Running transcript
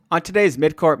On today's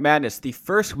Midcourt Madness, the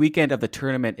first weekend of the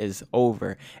tournament is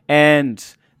over, and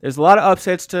there's a lot of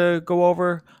upsets to go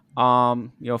over.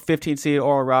 15 seed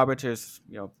Oral Roberts, there's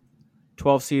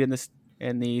 12 seed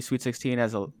in the Sweet 16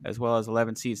 as well as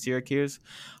 11 seed Syracuse.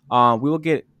 We will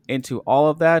get into all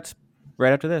of that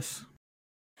right after this.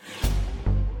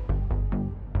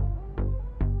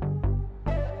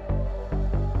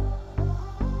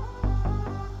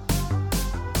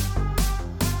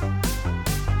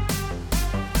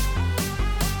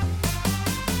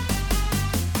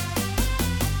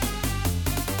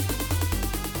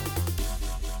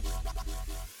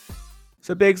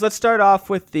 So, Biggs, let's start off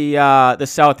with the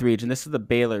South region. This is the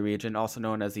Baylor region, also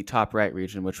known as the top right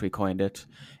region, which we coined it.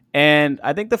 And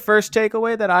I think the first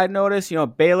takeaway that I noticed,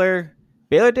 Baylor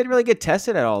didn't really get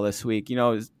tested at all this week.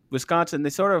 Wisconsin, they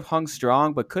sort of hung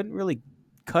strong, but couldn't really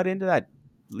cut into that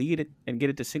lead and get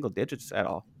it to single digits at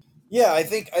all. Yeah, I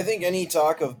think any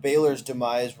talk of Baylor's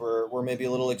demise were maybe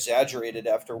a little exaggerated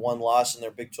after one loss in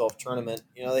their Big 12 tournament.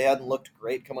 They hadn't looked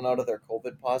great coming out of their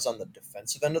COVID pause on the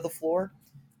defensive end of the floor.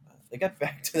 They got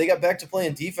back to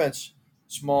playing defense.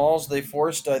 Smalls, they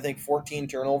forced I think 14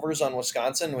 turnovers on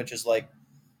Wisconsin, which is like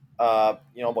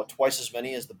about twice as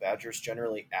many as the Badgers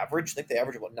generally average. I think they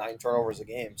average about 9 turnovers a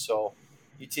game. So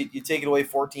you take it away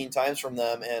 14 times from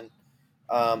them, and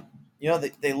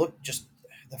they look just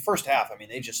the first half. I mean,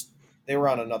 they were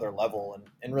on another level,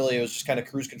 and really it was just kind of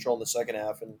cruise control in the second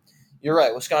half. And you're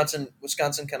right, Wisconsin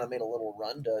kind of made a little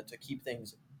run to keep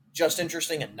things just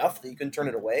interesting enough that you couldn't turn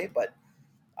it away. But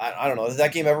I don't know. Did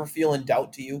that game ever feel in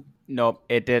doubt to you? Nope,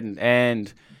 it didn't.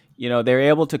 And, they were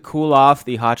able to cool off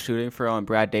the hot shooting from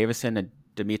Brad Davison and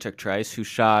Demetric Trice, who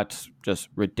shot just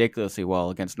ridiculously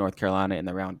well against North Carolina in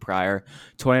the round prior.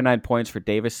 29 points for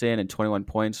Davison and 21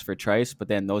 points for Trice, but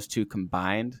then those two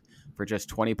combined for just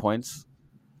 20 points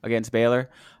against Baylor.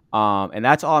 And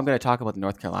that's all I'm going to talk about the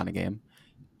North Carolina game.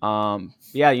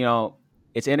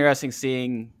 It's interesting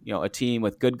seeing, a team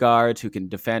with good guards who can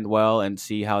defend well and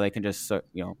see how they can just,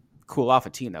 cool off a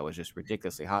team that was just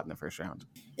ridiculously hot in the first round.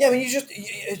 Yeah, I mean,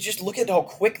 you just look at how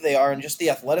quick they are and just the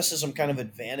athleticism kind of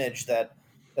advantage that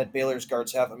Baylor's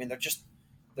guards have. I mean, they're just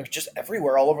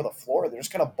everywhere, all over the floor. They're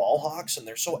just kind of ball hawks, and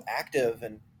they're so active.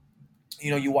 And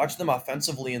you watch them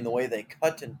offensively in the way they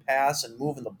cut and pass and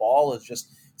move, and the ball is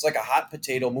just it's like a hot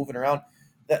potato moving around.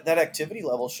 That activity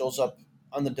level shows up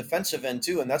on the defensive end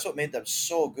too, and that's what made them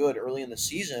so good early in the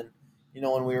season.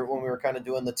 When we were kind of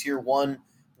doing the tier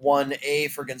 1A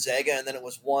for Gonzaga, and then it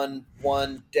was 1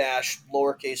 dash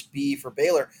lowercase b for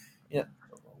Baylor,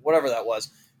 whatever that was.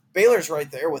 Baylor's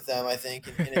right there with them, I think,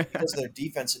 and it's because of their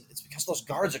defense. And it's because those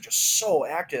guards are just so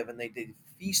active, and they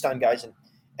feast on guys.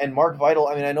 And Mark Vital,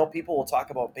 I mean, I know people will talk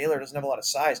about Baylor doesn't have a lot of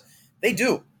size. They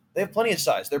do. They have plenty of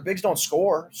size. Their bigs don't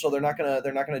score, so they're not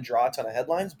gonna draw a ton of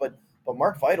headlines. But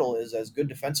Mark Vital is as good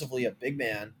defensively a big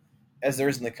man as there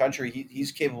is in the country.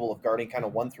 He's capable of guarding kind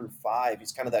of 1 through 5.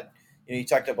 He's kind of that. You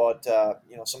talked about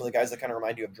some of the guys that kind of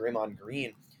remind you of Draymond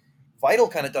Green. Vital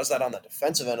kind of does that on the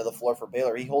defensive end of the floor for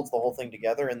Baylor. He holds the whole thing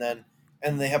together, and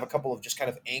they have a couple of just kind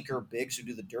of anchor bigs who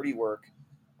do the dirty work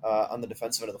on the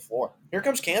defensive end of the floor. Here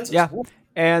comes Kansas. Yeah. Ooh.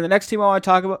 And the next team I want to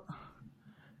talk about,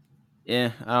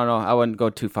 I don't know. I wouldn't go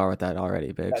too far with that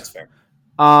already, Biggs. That's fair.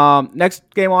 Next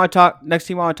team I want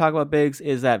to talk about, Biggs,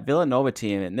 is that Villanova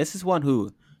team, and this is one who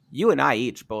you and I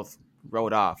each both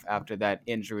wrote off after that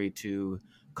injury to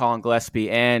Colin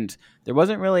Gillespie, and there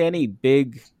wasn't really any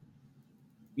big,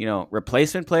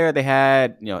 replacement player. They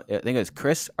had, I think it was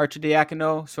Chris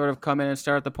Arcidiacono sort of come in and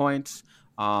start the points,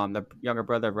 the younger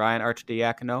brother of Ryan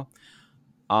Arcidiacono,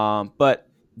 but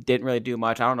didn't really do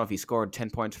much. I don't know if he scored 10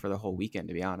 points for the whole weekend,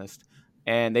 to be honest.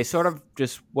 And they sort of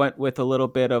just went with a little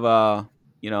bit of a,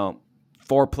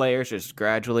 4 players just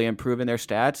gradually improving their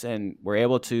stats, and were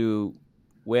able to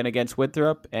win against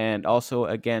Winthrop and also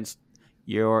against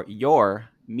your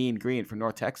Mean Green from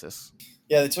North Texas.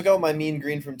 Yeah, they took out my Mean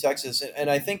Green from Texas, and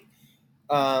I think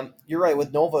you're right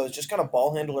with Nova. It's just kind of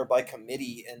ball handler by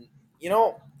committee, and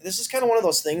this is kind of one of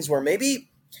those things where maybe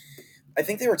I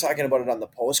think they were talking about it on the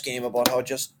post game about how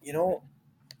just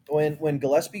when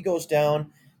Gillespie goes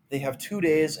down, they have 2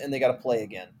 days and they got to play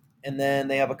again, and then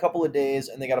they have a couple of days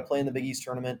and they got to play in the Big East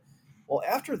tournament. Well,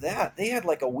 after that, they had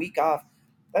like a week off.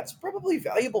 That's probably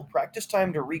valuable practice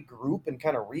time to regroup and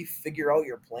kind of refigure out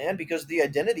your plan, because the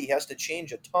identity has to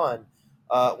change a ton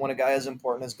when a guy as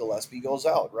important as Gillespie goes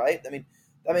out, right? I mean,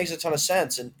 that makes a ton of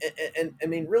sense. And I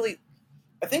mean, really,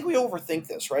 I think we overthink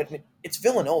this, right? I mean, it's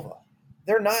Villanova.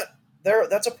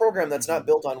 That's a program that's not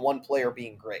built on one player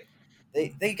being great.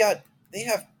 They got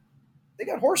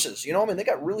horses, I mean, they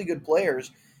got really good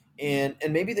players, and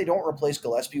maybe they don't replace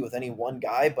Gillespie with any one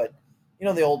guy, but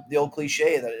the old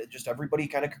cliche that it just everybody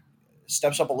kind of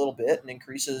steps up a little bit and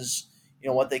increases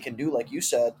what they can do, like you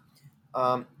said.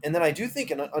 And then I do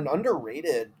think an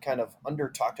underrated, kind of under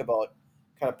talked about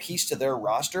kind of piece to their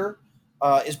roster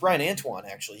is Brian Antoine.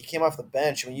 Actually, he came off the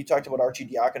bench. I mean, you talked about Archie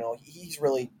Diacono. He's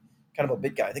really kind of a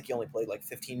big guy. I think he only played like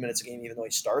 15 minutes a game, even though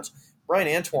he starts. Brian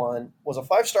Antoine was a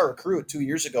 5-star recruit 2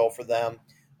 years ago for them.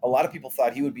 A lot of people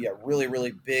thought he would be a really,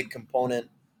 really big component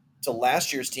to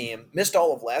last year's team. Missed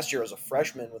all of last year as a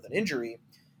freshman with an injury,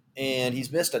 and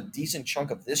he's missed a decent chunk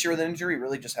of this year with an injury. He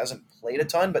really just hasn't played a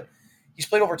ton, but he's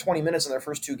played over 20 minutes in their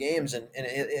first 2 games, and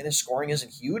his scoring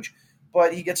isn't huge,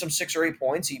 but he gets him 6 or 8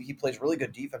 points. He plays really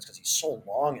good defense because he's so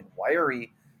long and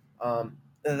wiry.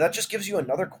 That just gives you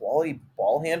another quality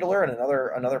ball handler and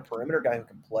another perimeter guy who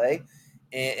can play.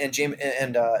 And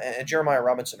Jeremiah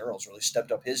Robinson Earl's really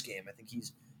stepped up his game. I think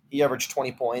he averaged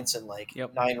 20 points and like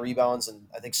Yep. 9 rebounds and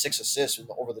I think 6 assists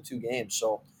over the 2 games.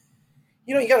 So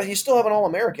you still have an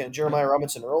All-American, Jeremiah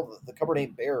Robinson Earl. The cupboard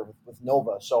ain't bare with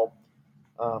Nova. So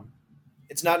um,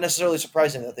 it's not necessarily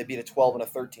surprising that they beat a 12 and a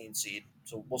 13 seed.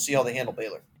 So we'll see how they handle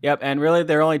Baylor. Yep, and really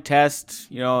their only test,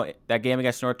 that game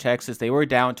against North Texas, they were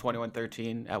down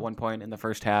 21-13 at one point in the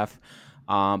first half,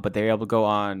 but they were able to go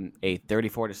on a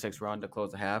 34-6 run to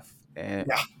close the half. And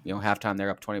halftime they're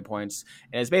up 20 points,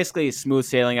 and it's basically smooth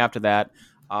sailing after that.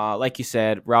 Like you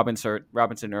said,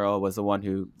 Robinson Earl was the one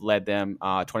who led them.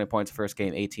 20 points the first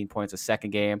game, 18 points the second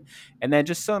game, and then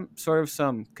just some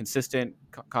consistent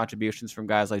contributions from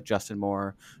guys like Justin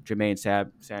Moore, Jermaine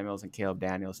Samuels, and Caleb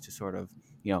Daniels to sort of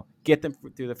get them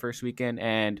through the first weekend.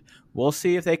 And we'll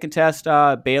see if they can test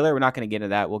Baylor. We're not going to get into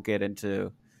that. We'll get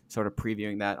into sort of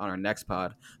previewing that on our next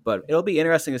pod. But it'll be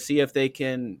interesting to see if they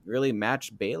can really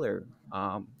match Baylor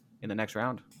in the next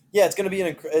round. Yeah, it's going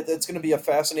to be a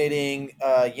fascinating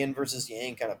yin versus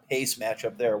yang kind of pace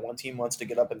matchup there. One team wants to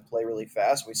get up and play really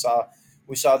fast. We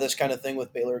saw this kind of thing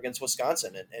with Baylor against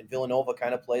Wisconsin, and Villanova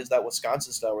kind of plays that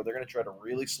Wisconsin style where they're going to try to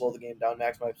really slow the game down,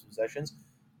 maximize possessions.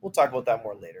 We'll talk about that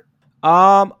more later.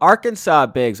 Arkansas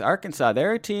Bigs. Arkansas,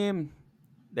 they're a team.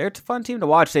 They're a fun team to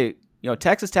watch. They,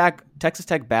 Texas Tech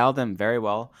battled them very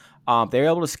well. They were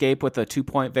able to escape with a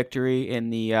 2-point victory in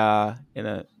the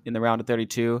round of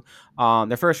 32.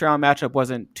 Their first round matchup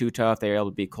wasn't too tough. They were able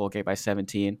to beat Colgate by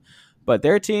 17. But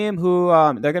their team, who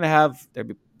they're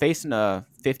facing a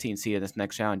 15 seed in this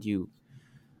next round.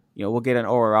 We'll get an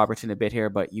Oral Roberts in a bit here,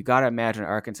 but you got to imagine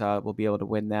Arkansas will be able to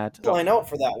win that. Line out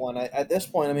for that one. At this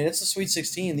point, I mean, it's the Sweet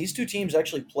 16. These two teams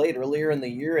actually played earlier in the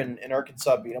year, and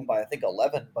Arkansas beat them by, I think,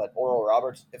 11. But Oral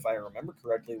Roberts, if I remember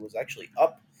correctly, was actually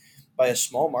up by a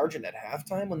small margin at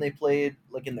halftime when they played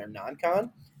like in their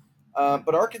non-con.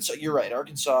 But Arkansas, you're right.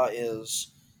 Arkansas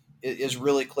is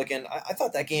really clicking. I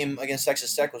thought that game against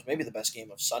Texas Tech was maybe the best game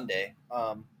of Sunday.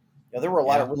 There were a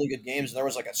lot of really good games, and there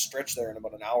was like a stretch there in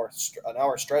about an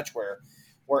hour stretch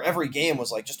where every game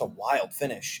was like just a wild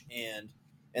finish,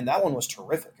 and that one was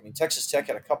terrific. I mean, Texas Tech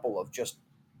had a couple of just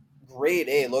grade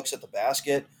A looks at the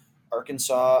basket.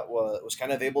 Arkansas was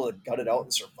kind of able to gut it out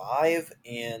and survive,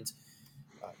 and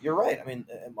you're right. I mean,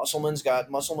 Musselman's got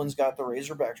the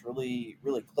Razorbacks really,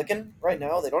 really clicking right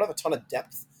now. They don't have a ton of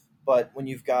depth, but when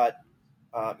you've got,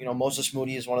 Moses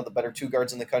Moody is one of the better two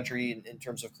guards in the country in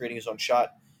terms of creating his own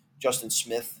shot. Justin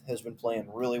Smith has been playing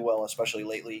really well, especially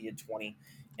lately. He had 20,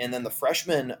 and then the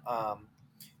freshman,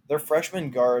 their freshman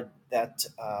guard that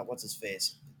what's his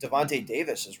face, Devontae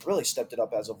Davis has really stepped it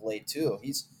up as of late too.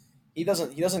 He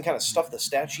doesn't kind of stuff the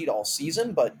stat sheet all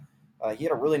season, but he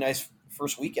had a really nice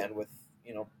first weekend with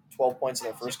 12 points in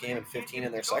their first game and 15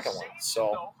 in their second one.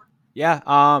 So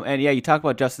you talk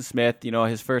about Justin Smith.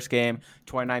 His first game,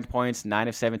 29 points, 9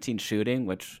 of 17 shooting,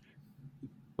 which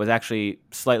was actually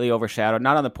slightly overshadowed,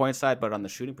 not on the point side, but on the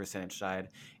shooting percentage side.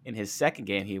 In his second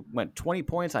game, he went 20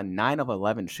 points on 9 of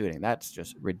 11 shooting. That's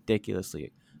just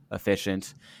ridiculously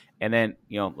efficient. And then,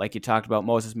 like you talked about,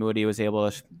 Moses Moody was able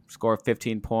to score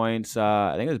 15 points.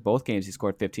 I think it was both games he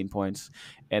scored 15 points.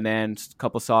 And then a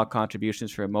couple solid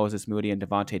contributions for Moses Moody and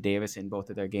Devontae Davis in both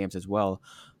of their games as well,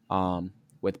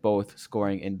 with both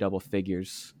scoring in double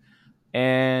figures.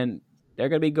 And they're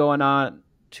going to be going on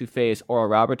to face Oral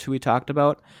Roberts, who we talked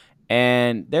about.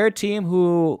 And they're a team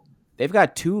who they've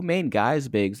got two main guys,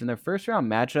 Biggs, in their first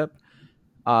round matchup.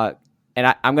 And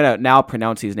I'm going to now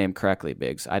pronounce his name correctly,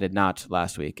 Biggs. I did not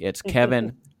last week. It's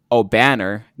Kevin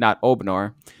Obanor, not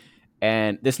Obnor.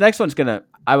 And this next one's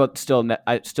I still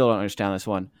don't understand this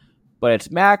one. But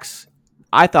it's Max,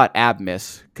 I thought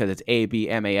Abmas, because it's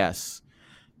ABMAS.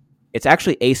 It's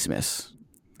actually Asmus.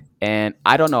 And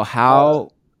I don't know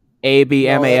how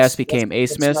ABMAS became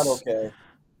Asmus. That's not okay.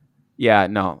 Yeah,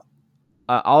 no.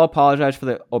 I'll apologize for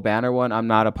the Obanor one. I'm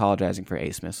not apologizing for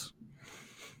Asmus.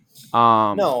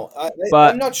 No, I'm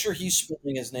But not sure he's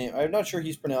spelling his name. I'm not sure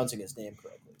he's pronouncing his name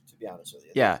correctly. To be honest with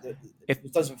you, yeah, if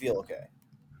it doesn't feel okay.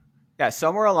 yeah,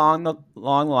 somewhere along the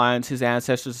lines, his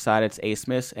ancestors decided it's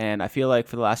Asmus, and I feel like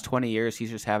for the last 20 years, he's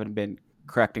just haven't been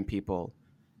correcting people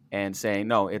and saying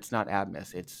no, it's not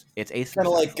Admus, it's Asmus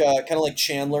actually. Kind of like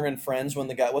Chandler and Friends when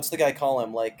the guy, what's the guy call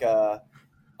him?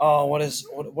 Oh,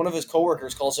 one of his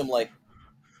coworkers calls him like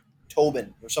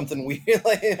Tobin or something weird.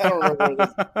 Like I don't remember what it is.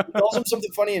 He calls him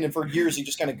something funny, and for years he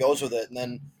just kind of goes with it. And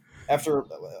then after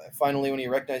finally, when he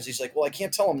recognizes, he's like, "Well, I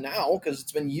can't tell him now because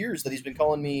it's been years that he's been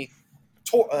calling me,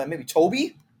 maybe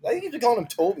Toby. I think he's been calling him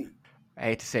Toby." I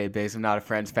hate to say it, Biggs, I'm not a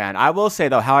Friends fan. I will say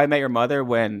though, How I Met Your Mother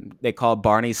when they call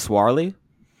Barney Swarley,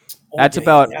 Oh that's yeah, yeah,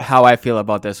 about yeah. how I feel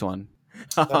about this one.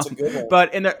 That's a good one.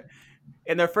 But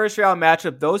in their first round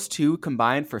matchup, those two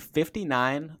combined for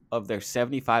 59 of their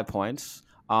 75 points.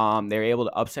 They were able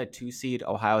to upset 2 seed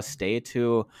Ohio State,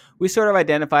 who we sort of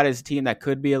identified as a team that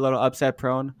could be a little upset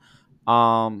prone.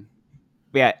 Um,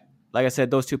 but yeah, like I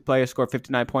said, those two players scored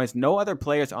 59 points. No other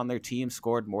players on their team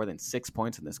scored more than 6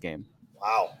 points in this game.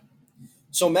 Wow.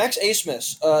 So Max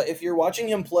Asmus, if you're watching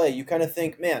him play, you kind of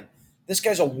think, man, this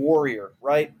guy's a warrior,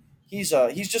 right? He's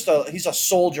a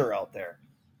soldier out there.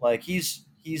 Like he's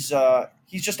just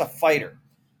a fighter.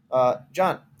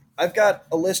 John, I've got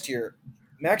a list here.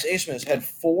 Max Asmus had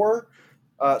four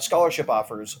scholarship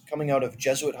offers coming out of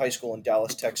Jesuit High School in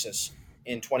Dallas, Texas,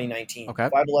 in 2019. Okay.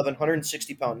 5'11",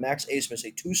 160-pound Max Asmus,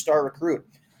 a two-star recruit.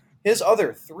 His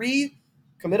other three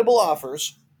committable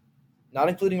offers, not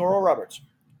including Oral Roberts,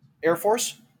 Air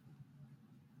Force,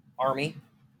 Army,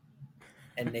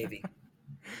 and Navy.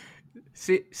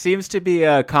 Seems to be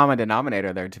a common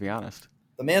denominator there, to be honest.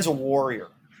 The man's a warrior.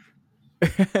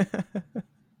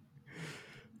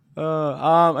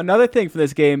 Another thing for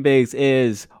this game, Biggs,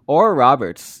 is Oral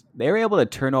Roberts. They were able to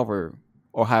turn over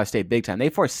Ohio State big time. They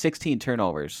forced 16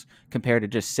 turnovers compared to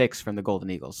just 6 from the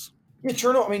Golden Eagles. Yeah,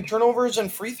 turnovers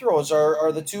and free throws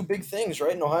are the two big things,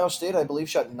 right? And Ohio State, I believe,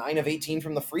 shot 9 of 18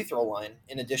 from the free throw line,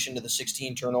 in addition to the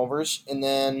 16 turnovers. And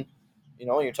then,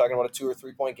 you're talking about a 2 or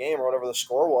 3 point game or whatever the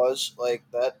score was, like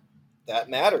that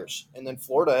matters. And then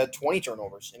Florida had 20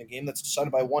 turnovers in a game that's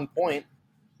decided by 1 point.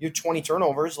 You have 20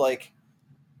 turnovers, like,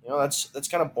 that's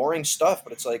kind of boring stuff.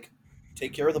 But it's like,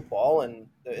 take care of the ball, and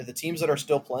the teams that are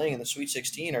still playing in the Sweet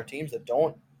 16 are teams that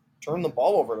don't turn the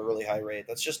ball over at a really high rate.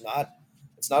 That's just not.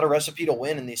 It's not a recipe to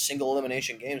win in these single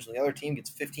elimination games. When the other team gets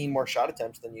 15 more shot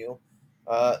attempts than you,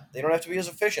 they don't have to be as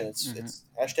efficient. It's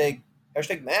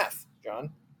hashtag math,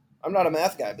 John. I'm not a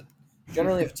math guy, but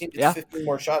generally, if a team gets 15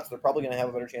 more shots, they're probably going to have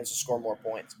a better chance to score more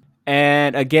points.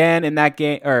 And again in that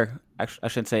game, or I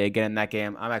shouldn't say again in that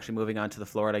game, I'm actually moving on to the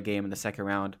Florida game in the second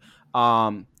round.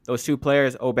 Those two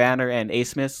players, Obanor and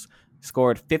Asmus,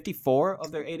 scored 54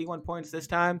 of their 81 points this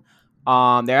time.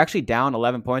 They're actually down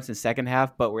 11 points in the second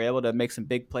half, but were able to make some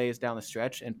big plays down the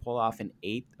stretch and pull off an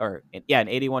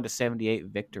 81-78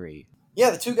 victory.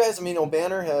 Yeah, the two guys. I mean,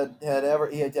 Obanor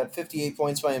he had 58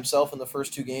 points by himself in the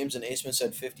first two games, and Asmus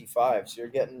had 55. So you're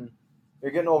getting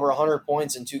over 100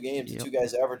 points in 2 games. Yep. The two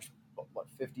guys average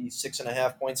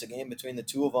 56.5 points a game between the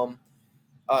two of them.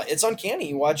 It's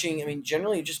uncanny watching. I mean,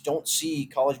 generally you just don't see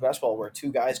college basketball where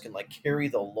two guys can like carry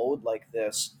the load like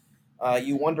this.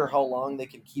 You wonder how long they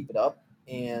can keep it up.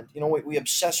 And we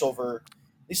obsess over,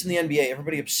 at least in the NBA,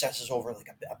 everybody obsesses over like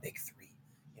a big three.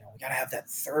 We got to have that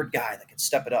third guy that can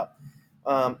step it up.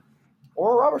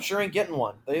 Oral Roberts sure ain't getting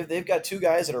one. They've got two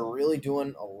guys that are really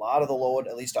doing a lot of the load,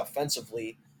 at least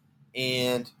offensively,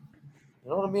 and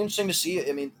it'll be interesting to see.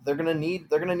 I mean, they're gonna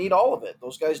need all of it.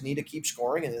 Those guys need to keep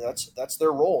scoring, and that's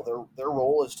their role. Their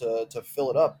role is to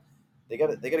fill it up. They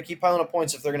got to keep piling up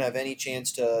points if they're gonna have any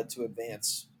chance to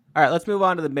advance. All right, let's move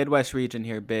on to the Midwest region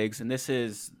here, Biggs, and this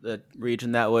is the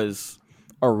region that was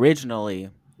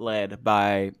originally led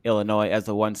by Illinois as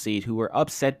the 1 seed, who were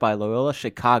upset by Loyola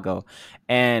Chicago.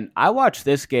 And I watched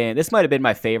this game. This might have been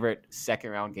my favorite second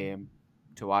round game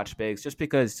to watch, Biggs, just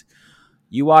because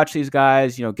you watch these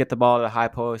guys, get the ball to the high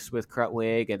post with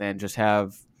Krutwig and then just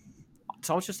have it's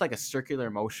almost just like a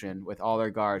circular motion with all their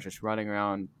guards just running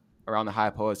around the high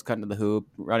post, cutting to the hoop,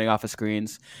 running off of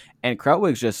screens. And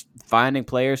Krutwig's just finding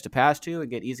players to pass to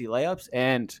and get easy layups.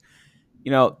 And,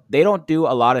 they don't do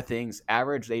a lot of things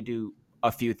average. They do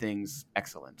a few things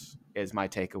excellent, is my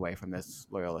takeaway from this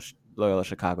Loyola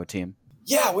Chicago team.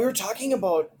 Yeah, we were talking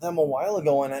about them a while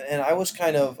ago, and I was I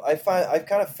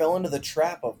kind of fell into the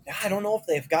trap of I don't know if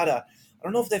they've got a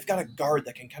guard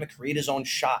that can kind of create his own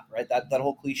shot, right? That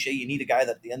whole cliche, you need a guy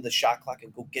that at the end of the shot clock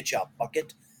can go get you a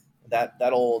bucket.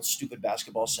 That old stupid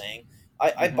basketball saying.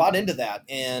 I bought into that,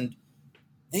 and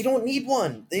They don't need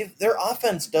one. Their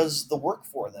offense does the work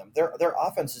for them. Their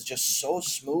offense is just so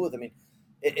smooth. I mean,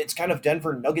 it's kind of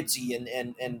Denver Nuggetsy,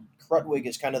 and Krutwig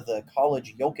is kind of the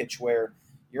college Jokic, where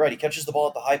you're right. He catches the ball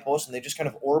at the high post, and they just kind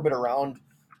of orbit around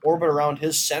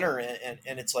his center, and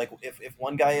it's like if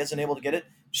one guy isn't able to get it,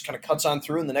 just kind of cuts on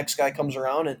through, and the next guy comes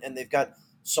around, and they've got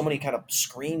so many kind of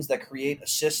screens that create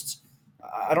assists.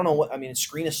 I don't know what I mean.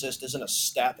 Screen assist isn't a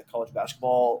stat that college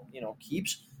basketball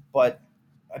keeps, but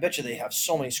I bet you they have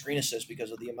so many screen assists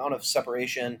because of the amount of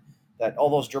separation that all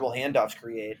those dribble handoffs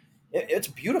create. It's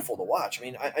beautiful to watch. I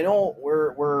mean, I know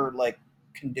we're like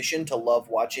conditioned to love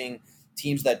watching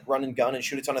teams that run and gun and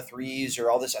shoot a ton of threes or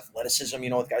all this athleticism,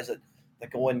 with guys that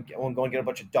go and get a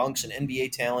bunch of dunks and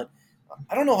NBA talent.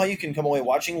 I don't know how you can come away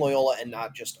watching Loyola and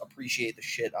not just appreciate the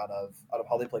shit out of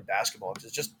how they play basketball,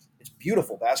 because it's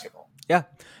beautiful basketball. Yeah.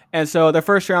 And so their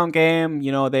first round game,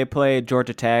 they played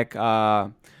Georgia Tech.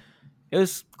 It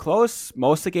was close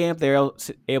most of the game. They were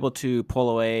able to pull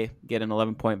away, get an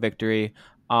 11-point victory.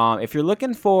 If you're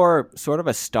looking for sort of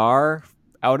a star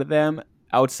out of them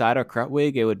outside of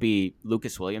Krutwig, it would be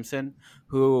Lucas Williamson,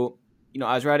 who,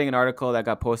 I was writing an article that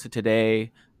got posted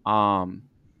today,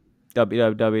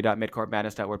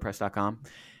 www.midcourtmadness.wordpress.com,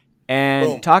 and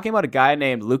Boom. talking about a guy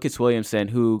named Lucas Williamson,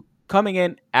 who coming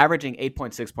in averaging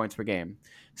 8.6 points per game,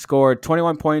 scored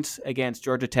 21 points against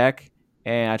Georgia Tech,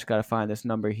 and I just got to find this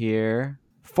number here.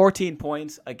 14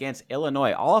 points against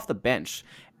Illinois, all off the bench.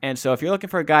 And so if you're looking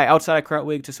for a guy outside of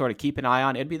Krutwig to sort of keep an eye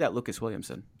on, it'd be that Lucas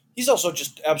Williamson. He's also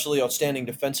just absolutely outstanding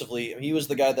defensively. He was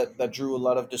the guy that drew a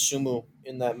lot of Dosunmu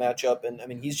in that matchup, and I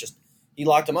mean he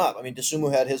locked him up. I mean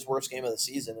Dosunmu had his worst game of the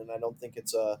season, and I don't think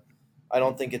it's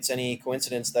any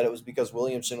coincidence that it was because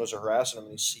Williamson was harassing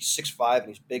him. He's 6'5" and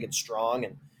he's big and strong,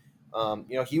 and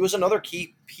he was another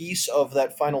key piece of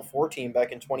that Final Four team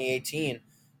back in 2018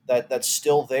 that's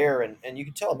still there, and you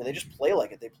can tell. I mean, they just play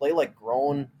like it. They play like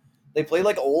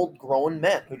old grown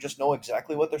men who just know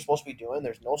exactly what they're supposed to be doing.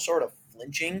 There's no sort of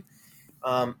flinching.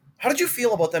 How did you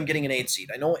feel about them getting an 8 seed?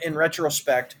 I know in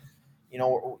retrospect,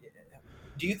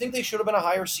 do you think they should have been a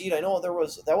higher seed? I know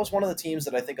that was one of the teams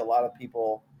that I think a lot of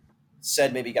people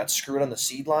said maybe got screwed on the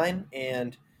seed line,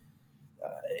 and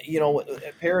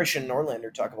Parrish and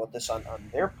Norlander talk about this on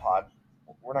their pod.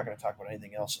 We're not going to talk about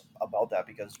anything else about that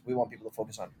because we want people to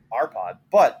focus on our pod.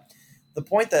 But the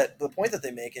point that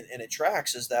they make, and it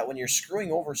tracks, is that when you're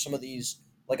screwing over some of these,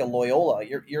 like a Loyola,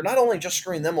 you're not only just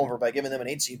screwing them over by giving them an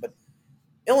 8 seed, but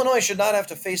Illinois should not have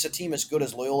to face a team as good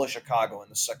as Loyola Chicago in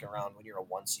the second round when you're a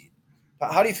 1 seed.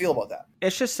 How do you feel about that?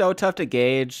 It's just so tough to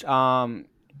gauge when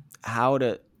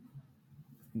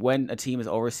a team is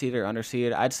overseeded or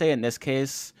underseeded. I'd say in this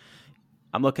case,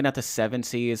 I'm looking at the 7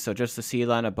 seeds, so just the seed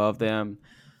line above them.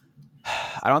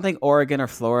 I don't think Oregon or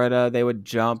Florida, they would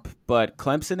jump, but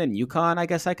Clemson and UConn, I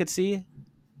guess I could see.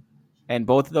 And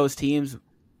both of those teams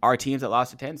are teams that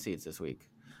lost to 10 seeds this week.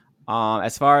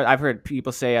 As far as I've heard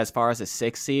people say, as far as a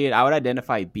 6 seed, I would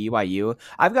identify BYU.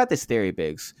 I've got this theory,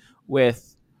 Biggs,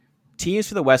 with teams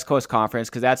for the West Coast Conference,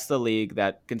 because that's the league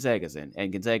that Gonzaga's in,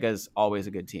 and Gonzaga's always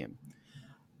a good team.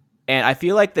 And I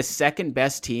feel like the second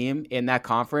best team in that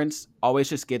conference always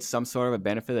just gets some sort of a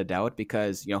benefit of the doubt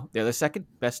because, they're the second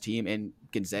best team in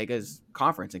Gonzaga's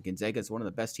conference, and Gonzaga is one of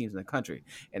the best teams in the country.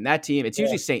 And that team, it's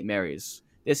usually St. Mary's.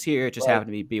 This year, it just happened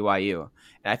to be BYU.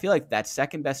 And I feel like that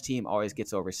second best team always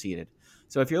gets overseeded.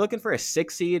 So if you're looking for a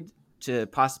 6 seed to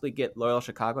possibly get Loyola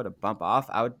Chicago to bump off,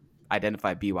 I would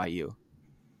identify BYU.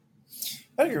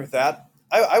 I agree with that.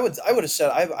 I would have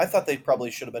said I thought they probably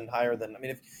should have been higher than. I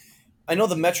mean, if I know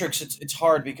the metrics, it's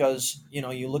hard because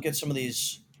you look at some of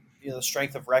these, the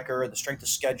strength of record, the strength of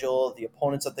schedule, the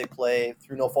opponents that they play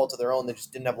through no fault of their own. They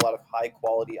just didn't have a lot of high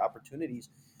quality opportunities.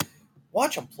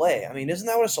 Watch them play. I mean, isn't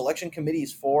that what a selection committee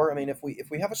is for? I mean, if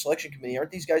we have a selection committee,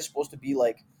 aren't these guys supposed to be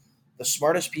like the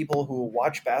smartest people who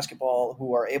watch basketball,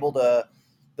 who are able to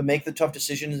make the tough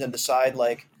decisions and decide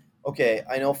like, okay,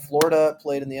 I know Florida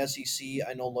played in the SEC.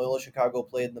 I know Loyola Chicago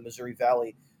played in the Missouri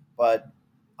Valley, but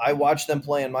I watched them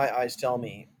play, and my eyes tell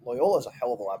me Loyola is a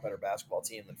hell of a lot better basketball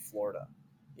team than Florida,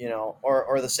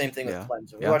 or the same thing with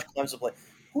Clemson. We watch Clemson play.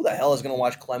 Who the hell is going to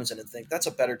watch Clemson and think that's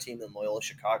a better team than Loyola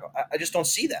Chicago? I just don't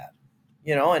see that,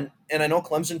 and I know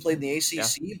Clemson played in the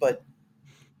ACC, but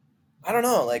I don't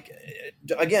know. Like,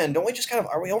 again, don't we just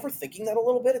are we overthinking that a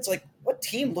little bit? It's like, what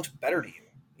team looks better to you?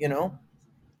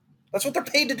 That's what they're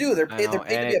paid to do. They're paid to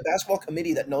be a basketball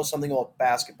committee that knows something about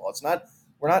basketball. It's not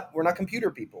we're not computer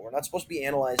people. We're not supposed to be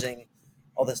analyzing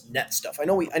all this net stuff. I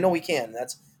know we can.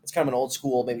 It's kind of an old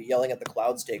school, maybe yelling at the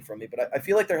clouds take from me, but I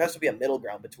feel like there has to be a middle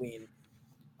ground between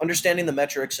understanding the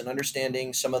metrics and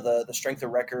understanding some of the strength of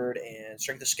record and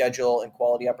strength of schedule and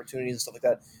quality opportunities and stuff like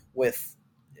that with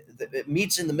it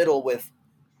meets in the middle with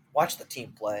watch the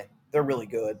team play. They're really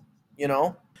good, you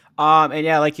know. And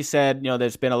yeah, like you said,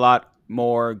 there's been a lot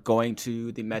more going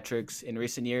to the metrics in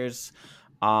recent years.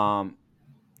 Um,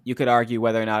 you could argue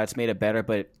whether or not it's made it better,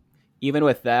 but even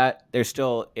with that, there's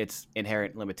still its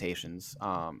inherent limitations.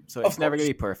 So Of it's never gonna course,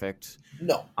 be perfect.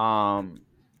 no. Um,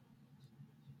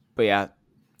 but yeah,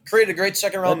 Created a great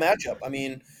second round let matchup. I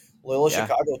mean, Loyola yeah.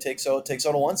 Chicago takes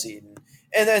out a one seed,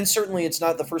 and then certainly it's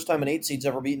not the first time an eight seed's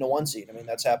ever beaten a one seed. I mean,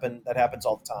 that happens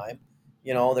all the time.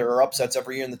 You know, there are upsets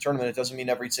every year in the tournament. It doesn't mean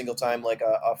every single time like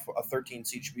a 13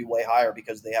 seed should be way higher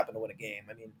because they happen to win a game.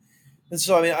 I mean, and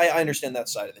so I mean I understand that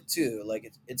side of it too.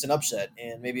 Like it's an upset,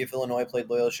 and maybe if Illinois played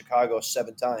Loyola Chicago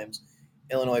 7 times,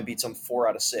 Illinois beats them 4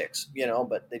 out of 6. You know,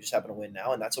 but they just happen to win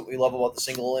now, and that's what we love about the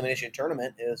single elimination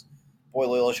tournament is boy,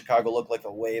 Loyola Chicago looked like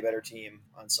a way better team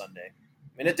on Sunday.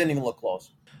 I mean, it didn't even look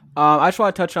close. I just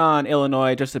want to touch on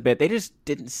Illinois just a bit. They just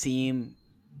didn't seem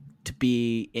to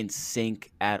be in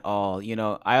sync at all.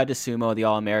 Ayo DeSumo, the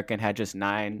All American, had just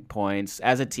 9 points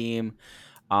as a team.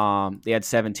 They had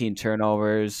 17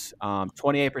 turnovers,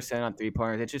 28% on 3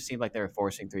 pointers. It just seemed like they were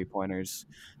forcing 3 pointers,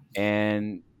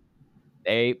 and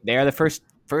they are the first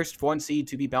one seed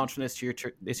to be bounced from this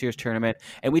year's tournament.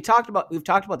 And we've talked about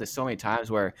this so many times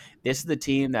where this is the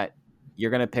team that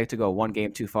you're gonna pick to go one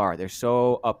game too far. They're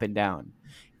so up and down,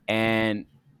 and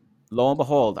lo and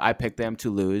behold, I picked them to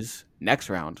lose next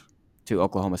round to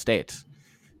Oklahoma State.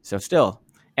 So still,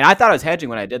 and I thought I was hedging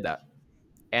when I did that,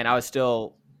 and I was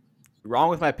still wrong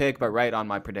with my pick, but right on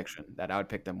my prediction that I would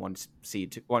pick them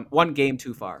one game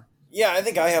too far. Yeah, I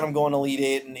think I had them going Elite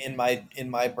Eight in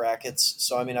my brackets.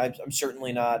 So I mean, I'm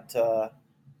certainly uh,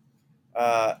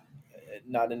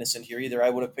 not innocent here either. I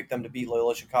would have picked them to beat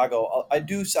Loyola Chicago.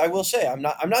 I will say I'm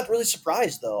not really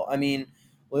surprised though. I mean,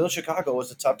 Loyola Chicago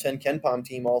was a top 10 KenPom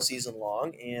team all season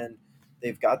long, and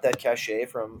they've got that cachet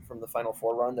from the Final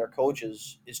Four run. Their coach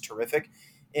is terrific,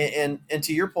 and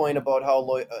to your point about how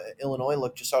Illinois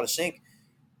looked just out of sync.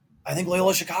 I think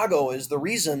Loyola Chicago is the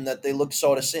reason that they looked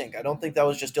so out of sync. I don't think that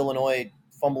was just Illinois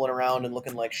fumbling around and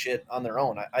looking like shit on their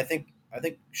own. I think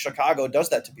Chicago does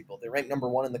that to people. They rank number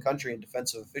one in the country in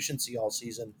defensive efficiency all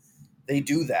season. They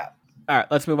do that. All right,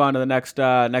 let's move on to the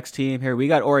next team here. We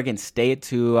got Oregon State,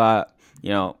 who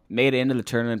made it into the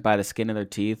tournament by the skin of their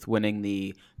teeth, winning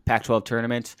the Pac-12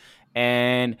 tournament,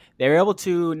 and they were able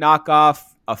to knock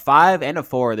off a 5 and a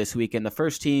 4 this weekend. The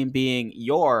first team being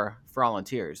your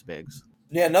Volunteers, Biggs.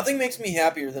 Yeah, nothing makes me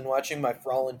happier than watching my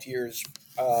Volunteers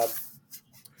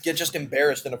get just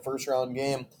embarrassed in a first round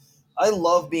game. I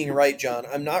love being right, John.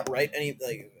 I'm not right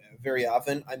very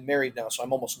often. I'm married now, so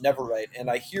I'm almost never right, and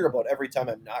I hear about every time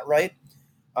I'm not right.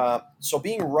 So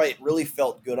being right really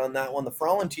felt good on that one. The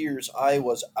Volunteers I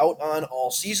was out on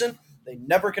all season. They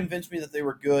never convinced me that they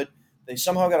were good. They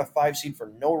somehow got a 5 seed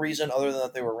for no reason other than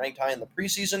that they were ranked high in the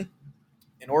preseason.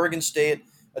 In Oregon State,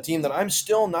 a team that I'm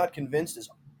still not convinced is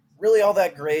really all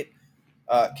that great,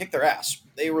 kicked their ass.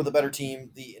 They were the better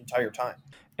team the entire time.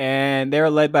 And they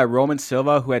were led by Roman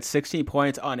Silva, who had 16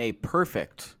 points on a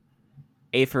perfect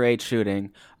 8 for 8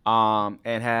 shooting,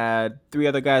 and had 3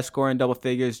 other guys scoring double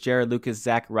figures: Jared Lucas,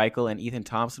 Zach Reichel, and Ethan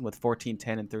Thompson with 14,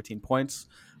 10, and 13 points.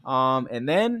 And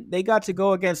then they got to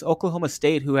go against Oklahoma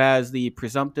State, who has the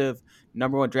presumptive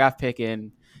number 1 draft pick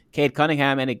in Cade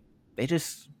Cunningham, and they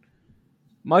just,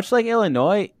 much like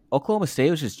Illinois, Oklahoma State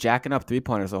was just jacking up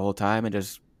 3-pointers the whole time and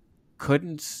just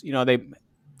couldn't.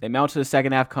 They mounted a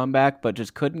second half comeback, but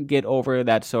just couldn't get over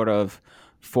that sort of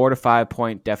 4 to 5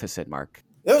 point deficit mark.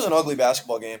 It was an ugly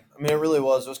basketball game. I mean, it really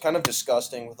was. It was kind of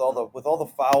disgusting with all the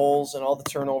fouls and all the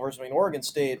turnovers. I mean, Oregon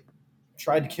State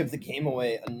tried to give the game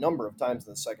away a number of times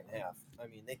in the second half. I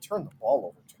mean, they turned the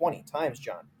ball over 20 times,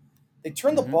 John. They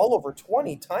turned the ball over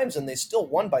 20 times and they still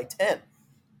won by 10.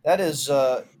 That is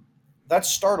that's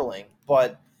startling,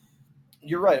 but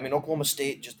you're right. I mean, Oklahoma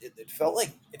State just it felt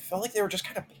like they were just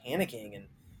kind of panicking, and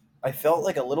I felt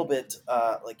like a little bit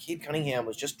like Cade Cunningham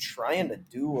was just trying to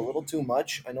do a little too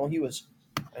much. I know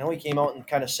he came out and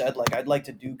kind of said like I'd like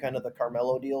to do kind of the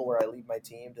Carmelo deal where I lead my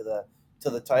team to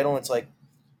the title. And it's like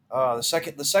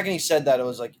the second he said that, it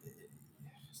was like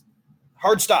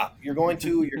hard stop. You're going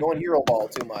hero ball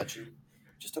too much. He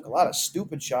just took a lot of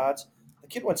stupid shots. The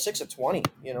kid went 6 of 20,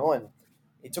 and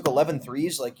he took 11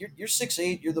 threes. Like you're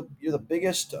 6'8", you're the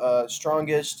biggest,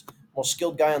 strongest, most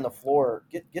skilled guy on the floor.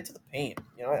 Get to the paint.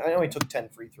 I know he took 10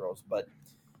 free throws, but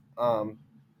I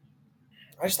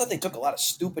just thought they took a lot of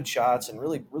stupid shots and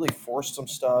really really forced some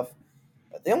stuff.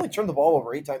 They only turned the ball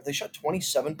over 8 times. They shot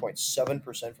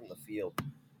 27.7% from the field.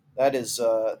 That is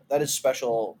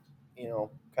special,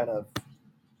 kind of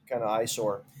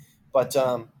eyesore. But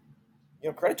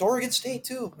credit to Oregon State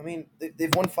too. I mean,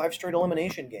 they've won 5 straight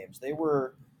elimination games. They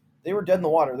were dead in the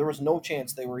water. There was no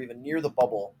chance they were even near the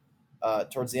bubble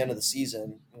towards the end of the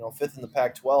season. Fifth in the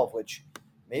Pac-12, which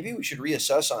maybe we should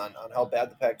reassess on how bad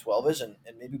the Pac-12 is, and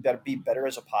maybe better be better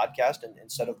as a podcast, and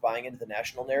instead of buying into the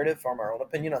national narrative, form our own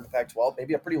opinion on the Pac-12.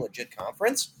 Maybe a pretty legit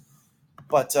conference.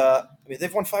 But I mean,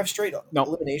 they've won 5 straight No,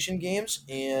 elimination games,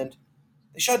 and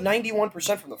they shot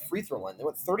 91% from the free throw line. They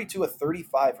went 32 of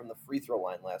 35 from the free throw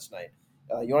line last night.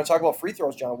 You want to talk about free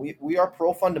throws, John? We are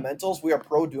pro fundamentals. We are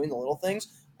pro doing the little things.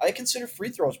 I consider free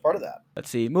throws part of that. let's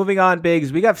see. Moving on,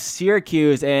 Biggs. We got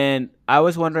Syracuse, and I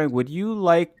was wondering, would you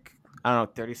like, I don't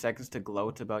know, 30 seconds to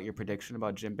gloat about your prediction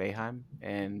about Jim Boeheim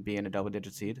and being a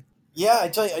double-digit seed? Yeah, I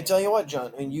tell you what,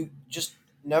 John. I mean, you just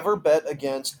never bet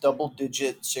against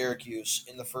double-digit Syracuse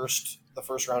in the first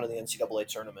round of the NCAA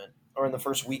tournament, or in the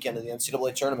first weekend of the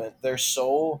NCAA tournament. They're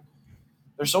so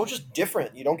just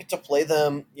different. You don't get to play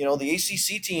them. The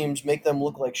ACC teams make them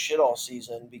look like shit all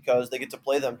season because they get to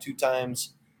play them 2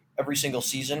 times every single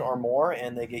season or more,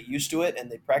 and they get used to it and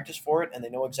they practice for it and they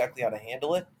know exactly how to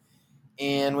handle it.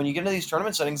 And when you get into these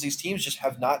tournament settings, these teams just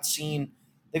have not seen.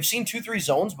 They've seen 2-3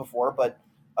 zones before, but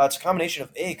it's a combination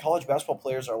of college basketball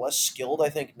players are less skilled, I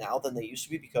think, now than they used to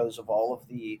be because of all of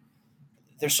the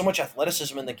there's so much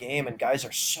athleticism in the game, and guys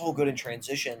are so good in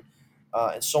transition.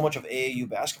 And so much of AAU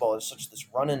basketball is such this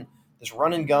run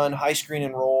and gun, high screen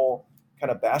and roll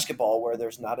kind of basketball where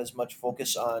there's not as much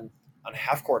focus on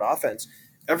half court offense.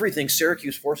 Everything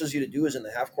Syracuse forces you to do is in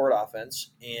the half court offense,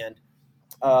 and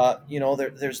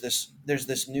there's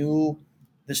this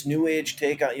new age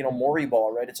take on Maury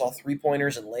ball, right? It's all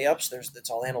 3-pointers and layups. It's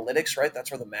all analytics, right?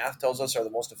 That's where the math tells us are the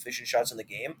most efficient shots in the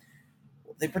game.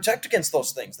 They protect against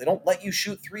those things. They don't let you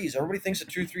shoot threes. Everybody thinks a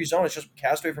 2-3 zone is just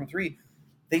cast away from three.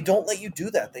 They don't let you do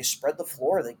that. They spread the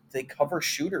floor. They cover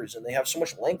shooters, and they have so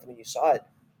much length. I mean, you saw it.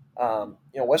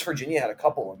 West Virginia had a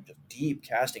couple of just deep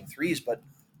casting threes, but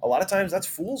a lot of times that's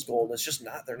fool's gold. It's just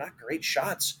not. They're not great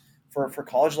shots for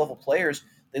college level players.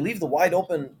 They leave the wide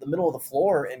open the middle of the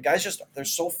floor, and guys just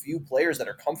there's so few players that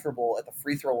are comfortable at the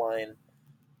free throw line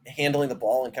handling the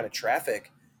ball in kind of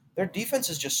traffic. Their defense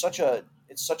is just such a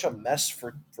mess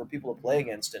for people to play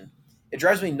against, and it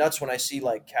drives me nuts when I see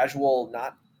like casual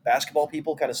not basketball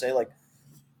people kind of say like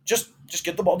just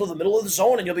get the ball to the middle of the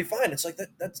zone and you'll be fine. It's like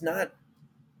that's not.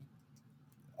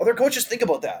 Other coaches think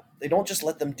about that. They don't just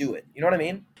let them do it. You know what I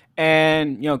mean?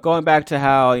 And going back to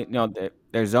how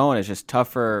their zone is just tough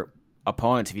for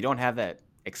opponents if you don't have that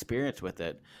experience with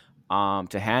it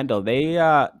to handle. They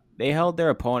held their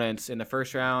opponents in the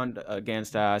first round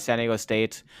against San Diego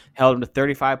State, held them to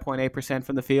 35.8%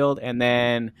 from the field, and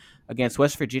then against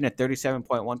West Virginia,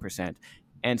 37.1%.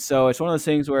 And so it's one of those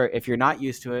things where if you're not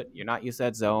used to it, you're not used to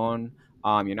that zone,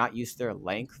 you're not used to their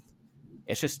length.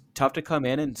 It's just tough to come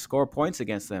in and score points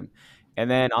against them. And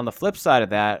then on the flip side of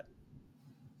that,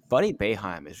 Buddy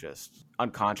Boeheim is just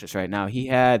unconscious right now. He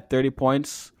had 30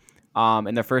 points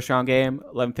in their first round game,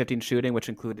 11-15 shooting, which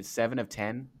included 7 of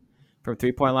 10 from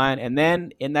 3-point line. And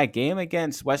then in that game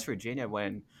against West Virginia,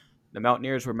 when the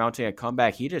Mountaineers were mounting a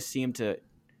comeback, he just seemed to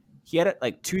he had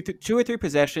like two or three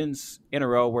possessions in a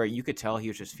row where you could tell he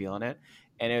was just feeling it.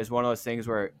 And it was one of those things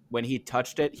where when he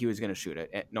touched it, he was going to shoot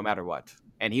it no matter what.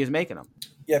 And he was making them.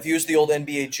 Yeah, if you use the old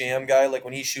NBA Jam guy, like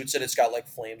when he shoots it, it's got like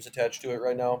flames attached to it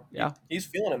right now. Yeah. He's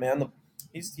feeling it, man.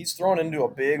 He's throwing it into a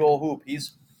big old hoop.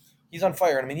 He's on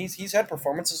fire. And I mean, he's had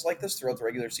performances like this throughout the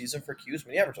regular season for Cuse. I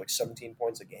mean, he averaged like 17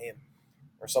 points a game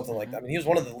or something like that. I mean, he was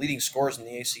one of the leading scorers in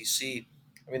the ACC.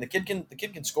 I mean, the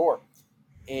kid can score,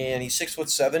 and he's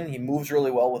 6'7". He moves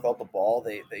really well without the ball.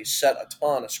 They set a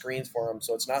ton of screens for him,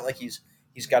 so it's not like he's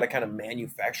got to kind of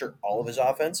manufacture all of his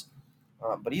offense.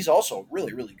 But he's also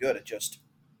really, really good at just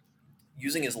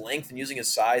using his length and using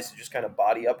his size to just kind of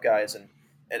body up guys and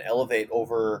elevate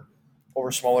over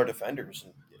smaller defenders.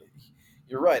 And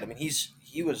you're right. I mean,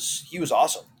 he was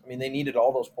awesome. I mean, they needed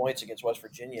all those points against West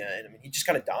Virginia, and I mean, he just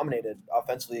kind of dominated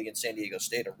offensively against San Diego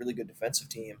State, a really good defensive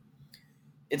team.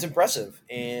 It's impressive,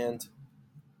 and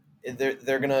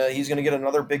he's gonna get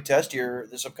another big test here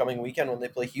this upcoming weekend when they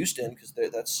play Houston because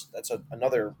that's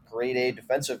another grade A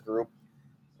defensive group.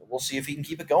 We'll see if he can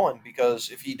keep it going because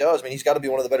if he does, I mean, he's got to be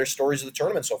one of the better stories of the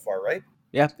tournament so far, right?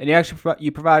 Yeah. And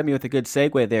you provided me with a good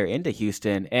segue there into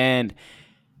Houston. And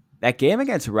that game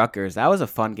against Rutgers, that was a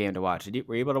fun game to watch.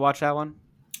 Were you able to watch that one?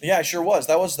 Yeah, it sure was.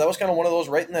 That was kind of one of those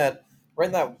right in that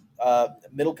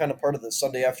middle kind of part of the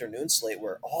Sunday afternoon slate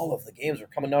where all of the games were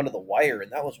coming down to the wire,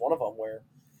 and that was one of them where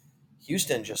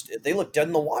Houston they looked dead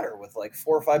in the water with like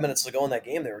 4 or 5 minutes to go in that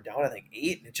game. They were down, I think,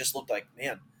 8, and it just looked like,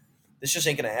 man, this just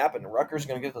ain't going to happen. Rutgers is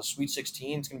going to get to the Sweet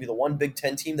 16. It's going to be the one Big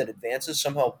Ten team that advances.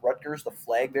 Somehow Rutgers, the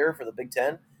flag bearer for the Big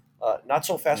Ten. Not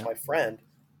so fast, Yeah. my friend.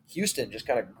 Houston just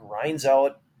kind of grinds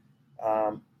out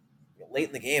um, late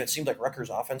in the game. It seemed like Rutgers'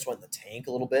 offense went in the tank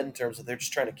a little bit in terms of they're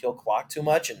just trying to kill clock too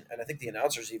much. And I think the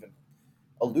announcers even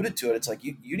alluded to it. It's like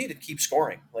you need to keep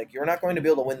scoring. Like you're not going to be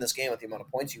able to win this game with the amount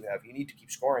of points you have. You need to keep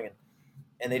scoring,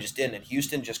 and they just didn't. And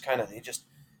Houston just kind of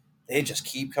they just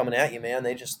keep coming at you, man.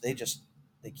 They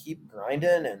keep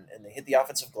grinding and they hit the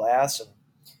offensive glass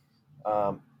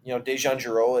and Dejan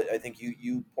Giroux. I think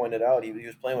you pointed out he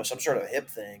was playing with some sort of hip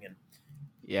thing and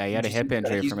Yeah, he had a hip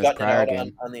injury he's from his gutting it prior out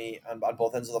game. on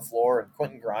both ends of the floor. And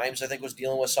Quentin Grimes I think was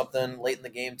dealing with something late in the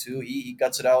game too. He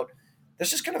guts it out. There's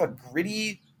just kind of a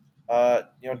gritty,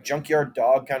 junkyard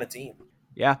dog kind of team.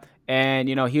 Yeah, and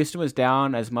Houston was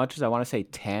down as much as I want to say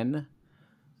 10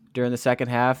 during the second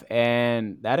half,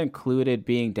 and that included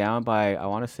being down by I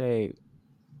want to say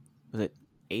was it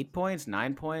 8 points,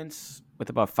 9 points with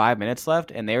about 5 minutes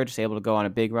left, and they were just able to go on a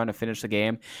big run to finish the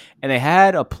game. And they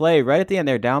had a play right at the end.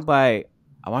 They're down by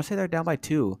I want to say they're down by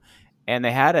 2. And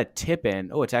they had a tip in.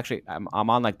 Oh, it's actually I'm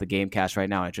on like the game cast right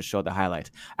now. And it just showed the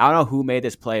highlights. I don't know who made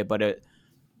this play, but it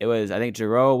was I think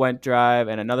Giroux went drive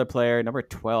and another player, number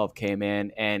 12, came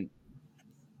in and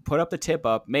put up the tip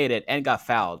up, made it, and got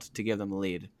fouled to give them the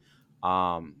lead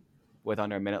with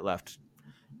under a minute left.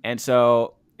 And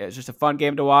so it was just a fun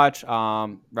game to watch.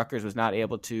 Rutgers was not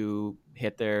able to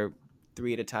hit their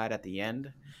 3 to tie it at the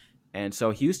end. And so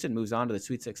Houston moves on to the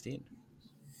Sweet 16.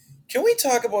 Can we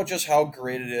talk about just how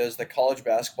great it is that college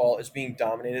basketball is being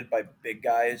dominated by big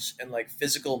guys and like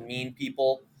physical mean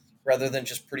people rather than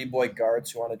just pretty boy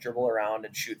guards who want to dribble around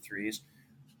and shoot threes?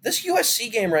 This USC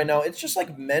game right now, it's just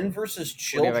like men versus What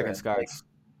do you have children. against Like, guards?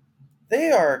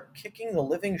 they are kicking the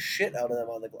living shit out of them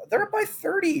on the glass. They're up by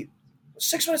 30.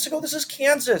 6 minutes ago, this is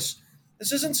Kansas.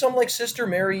 This isn't some like Sister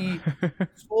Mary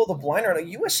School of the Blind. Right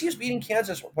now. USC is beating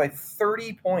Kansas by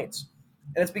 30 points.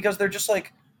 And it's because they're just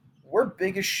like, we're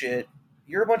big as shit.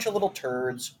 You're a bunch of little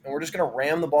turds, and we're just going to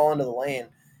ram the ball into the lane.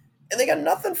 And they got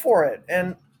nothing for it.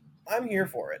 And I'm here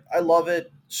for it. I love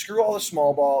it. Screw all the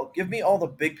small ball. Give me all the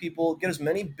big people. Get as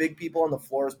many big people on the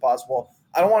floor as possible.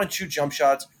 I don't want to shoot jump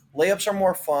shots. Layups are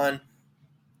more fun.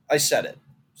 I said it.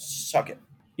 Suck it.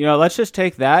 Let's just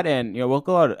take that and we'll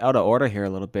go out of order here a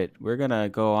little bit. We're gonna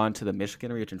go on to the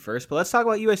Michigan region first, but let's talk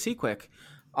about USC quick.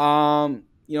 In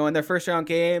their first round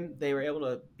game, they were able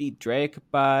to beat Drake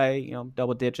by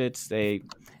double digits. They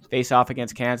face off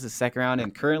against Kansas second round,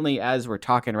 and currently, as we're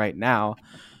talking right now,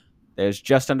 there's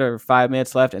just under 5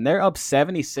 minutes left, and they're up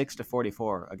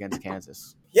 76-44 against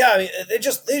Kansas. Yeah, I mean,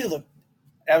 they look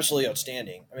absolutely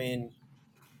outstanding. I mean,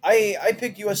 I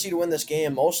picked USC to win this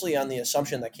game mostly on the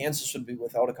assumption that Kansas would be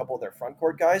without a couple of their front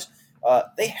court guys.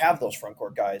 They have those front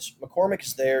court guys. McCormick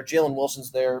is there. Jalen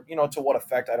Wilson's there. To what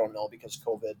effect, I don't know because of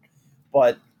COVID.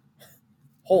 But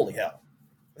holy hell.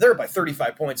 They're by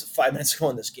 35 points with 5 minutes to go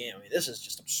in this game. I mean, this is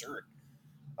just absurd.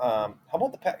 How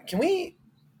about the Pac? Can we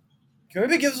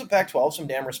maybe give the Pac-12 some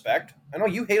damn respect? I know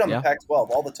you hate on the Pac-12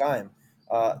 all the time.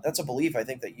 That's a belief I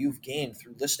think that you've gained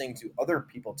through listening to other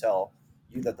people tell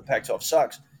you that the Pac-12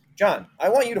 sucks. John, I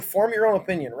want you to form your own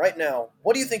opinion right now.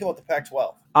 What do you think about the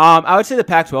Pac-12? I would say the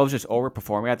Pac-12 is just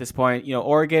overperforming at this point.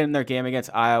 Oregon, their game against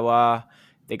Iowa,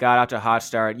 they got out to a hot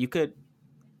start.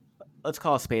 Let's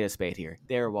call a spade here.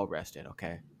 They were well rested,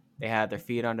 okay? They had their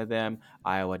feet under them.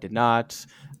 Iowa did not.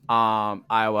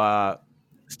 Iowa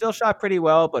still shot pretty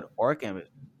well, but Oregon,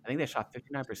 I think they shot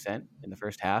 59% in the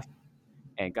first half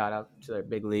and got out to their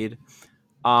big lead.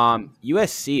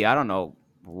 USC, I don't know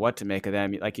what to make of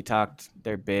them. Like you talked,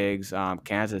 they're bigs.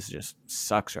 Kansas just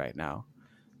sucks right now.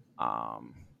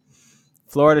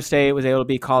 Florida State was able to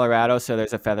beat Colorado, so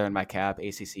there's a feather in my cap.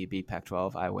 ACC beat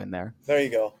Pac-12. I win there. There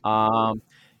you go.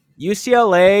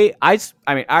 UCLA, I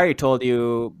already told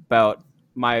you about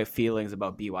my feelings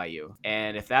about BYU.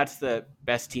 And if that's the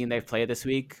best team they've played this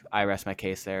week, I rest my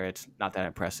case there. It's not that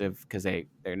impressive because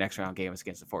their next round game is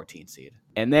against the 14 seed.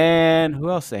 And then who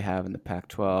else they have in the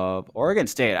Pac-12? Oregon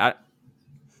State.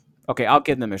 I'll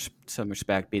give them some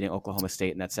respect beating Oklahoma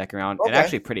State in that second round. Okay. And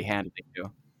actually pretty handily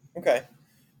too. Okay.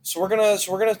 So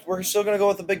we're still gonna go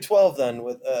with the Big 12 then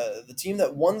with the team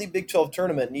that won the Big 12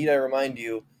 tournament. Need I remind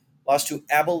you, lost to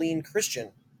Abilene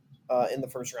Christian in the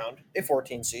first round, a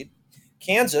 14 seed.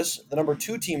 Kansas, the number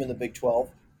 2 team in the Big 12,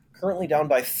 currently down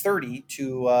by 30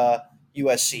 to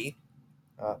USC,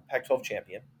 Pac-12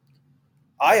 champion.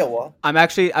 Iowa.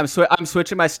 I'm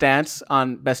switching my stance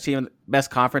on best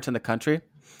conference in the country.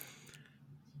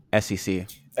 SEC.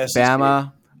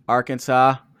 Bama,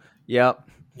 Arkansas. Yep.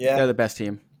 Yeah. They're the best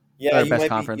team. Yeah, or you best might be. You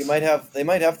conference. might have. They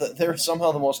might have. They're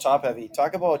somehow the most top heavy.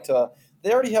 Talk about.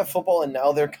 They already have football, and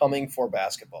now they're coming for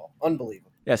basketball.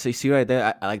 Unbelievable. Yeah, so you see right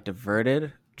there, I like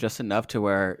diverted just enough to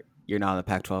where you're not in the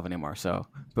Pac-12 anymore. So,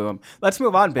 boom. Let's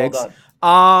move on, Well Biggs. done.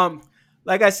 Um,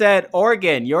 like I said,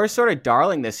 Oregon, you're sort of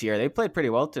darling this year. They played pretty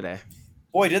well today.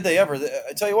 Boy, did they ever!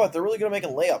 I tell you what, they're really good at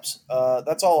making layups.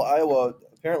 That's all Iowa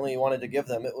apparently wanted to give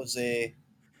them. It was a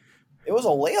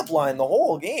layup line the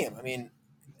whole game. I mean,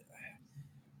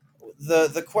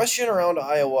 the question around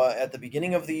Iowa at the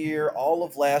beginning of the year, all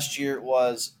of last year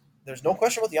was there's no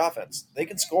question about the offense. They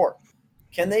can score.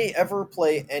 Can they ever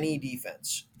play any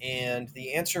defense? And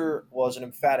the answer was an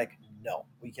emphatic no.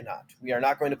 We cannot. We are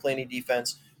not going to play any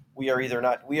defense. We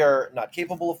are not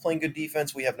capable of playing good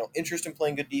defense. We have no interest in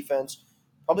playing good defense.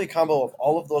 Probably a combo of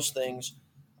all of those things.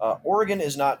 Oregon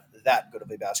is not that good of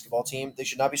a basketball team. They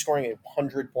should not be scoring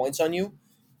 100 points on you.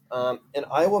 And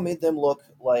Iowa made them look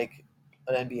like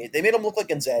an NBA. They made them look like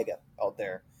Gonzaga out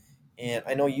there. And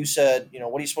I know you said,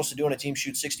 what are you supposed to do when a team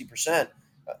shoots 60%?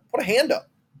 Put a hand up.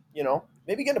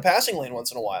 Maybe get in a passing lane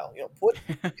once in a while.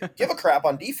 Give a crap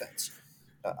on defense.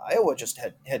 Iowa just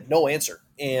had no answer.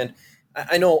 And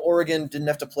I know Oregon didn't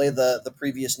have to play the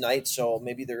previous night, so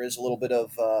maybe there is a little bit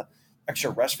of extra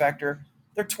rest factor.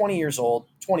 They're 20 years old,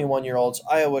 21-year-olds.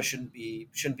 Iowa shouldn't be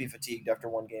fatigued after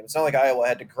one game. It's not like Iowa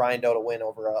had to grind out a win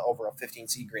over a 15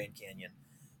 seed Grand Canyon.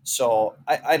 So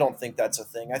I don't think that's a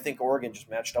thing. I think Oregon just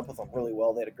matched up with them really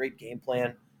well. They had a great game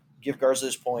plan, give Garza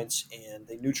his points, and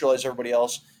they neutralized everybody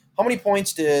else. How many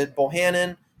points did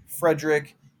Bohannon,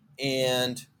 Frederick,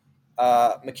 and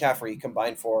McCaffrey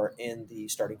combine for in the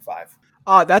starting five?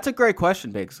 That's a great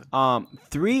question, Biggs.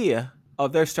 Three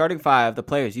of their starting five, the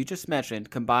players you just mentioned,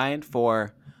 combined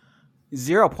for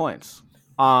 0 points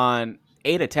on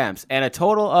 8 attempts and a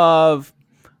total of.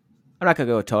 I'm not gonna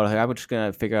go with total here. I'm just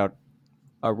gonna figure out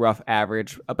a rough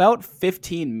average, about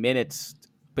 15 minutes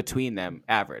between them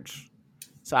average.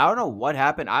 So I don't know what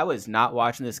happened. I was not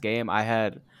watching this game. I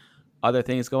had other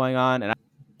things going on, and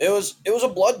It was a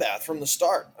bloodbath from the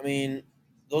start. I mean,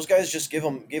 those guys just gave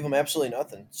them absolutely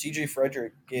nothing. C.J.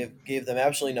 Frederick gave them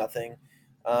absolutely nothing,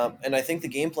 and I think the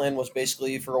game plan was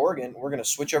basically for Oregon. We're going to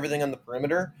switch everything on the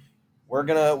perimeter. We're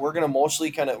gonna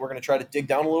mostly we're gonna try to dig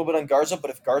down a little bit on Garza,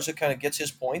 but if Garza kind of gets his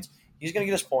points, he's gonna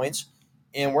get his points,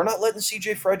 and we're not letting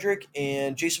C.J. Frederick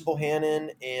and Jason Bohannon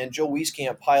and Joe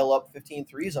Wieskamp pile up 15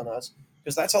 threes on us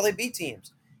because that's how they beat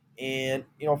teams. And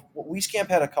Wieskamp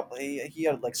had a couple. He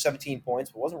had like 17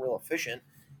 points, but wasn't real efficient.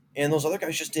 And those other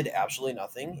guys just did absolutely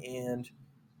nothing. And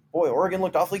boy, Oregon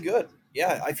looked awfully good.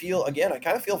 Yeah, I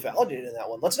kind of feel validated in that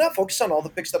one. Let's not focus on all the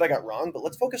picks that I got wrong, but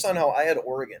let's focus on how I had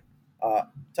Oregon.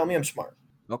 Tell me I'm smart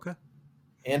okay,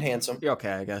 and handsome you're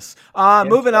okay, I guess. and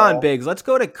Moving on, tall. Biggs. Let's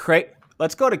go to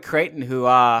Creighton, who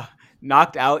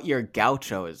knocked out your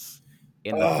Gauchos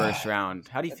in the first Ugh. round.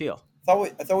 How do you feel? I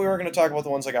thought we were going to talk about the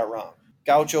ones I got wrong.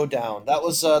 Gaucho down. That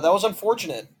was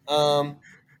unfortunate.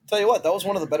 Tell you what, that was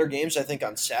one of the better games I think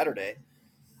on Saturday.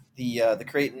 The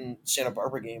Creighton Santa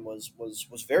Barbara game was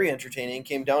very entertaining.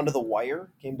 Came down to the wire.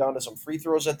 Came down to some free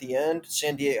throws at the end.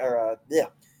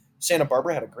 Santa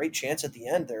Barbara had a great chance at the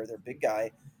end. Their big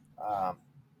guy um,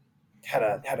 had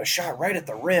a shot right at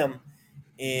the rim,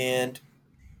 and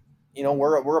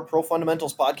we're a pro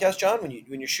fundamentals podcast, John. When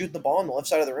you're shooting the ball on the left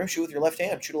side of the rim, shoot with your left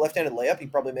hand. Shoot a left-handed layup. He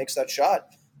probably makes that shot.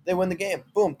 They win the game.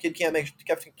 Boom. Kid can't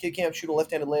shoot a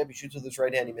left-handed layup. He shoots with his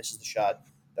right hand. He misses the shot.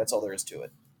 That's all there is to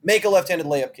it. Make a left-handed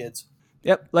layup, kids.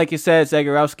 Yep, like you said,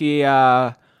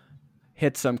 Zagorowski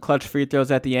hit some clutch free throws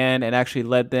at the end and actually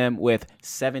led them with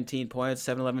 17 points,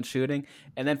 7-11 shooting,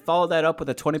 and then followed that up with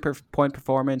a 20-point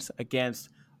performance against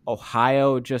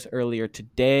Ohio just earlier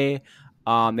today.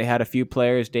 They had a few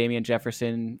players, Damian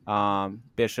Jefferson,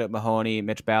 Bishop, Mahoney,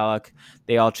 Mitch Ballack.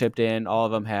 They all chipped in. All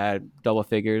of them had double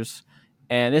figures.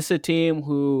 And this is a team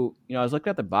who, I was looking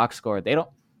at the box score. They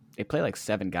play like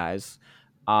 7 guys.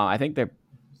 I think they're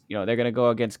going to go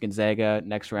against Gonzaga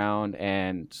next round,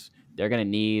 and they're going to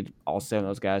need all 7 of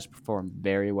those guys to perform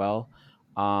very well.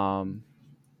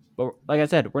 But like I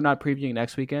said, we're not previewing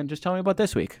next weekend. Just tell me about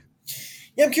this week.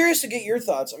 Yeah, I'm curious to get your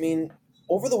thoughts. I mean,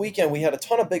 over the weekend we had a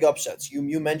ton of big upsets.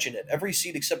 You mentioned it. Every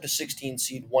seed except a 16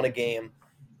 seed won a game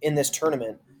in this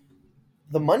tournament.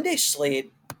 The Monday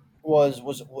slate was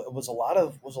a lot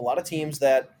of teams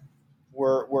that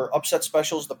were upset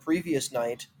specials the previous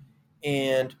night,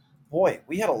 and boy,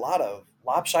 we had a lot of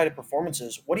lopsided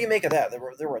performances. What do you make of that?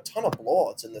 There were a ton of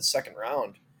blowouts in the second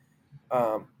round.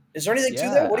 Is there anything to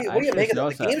that? Yeah, What do you I make just of that?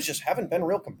 noticed The that. games just haven't been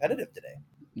real competitive today.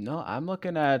 No,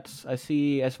 I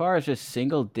see, as far as just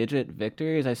single digit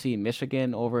victories, I see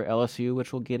Michigan over LSU,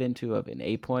 which we'll get into, of an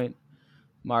 8-point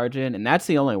margin, and that's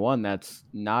the only one that's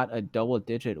not a double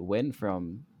digit win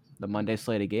from the Monday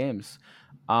slate of games.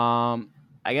 I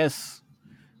guess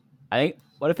I think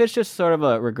what if it's just sort of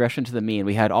a regression to the mean?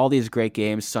 We had all these great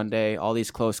games Sunday, all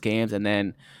these close games, and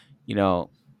then you know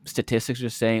statistics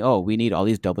just saying, oh, we need all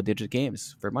these double digit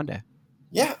games for Monday.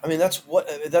 Yeah, I mean that's what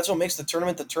makes the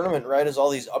tournament, right? Is all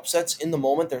these upsets in the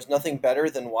moment. There's nothing better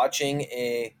than watching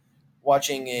a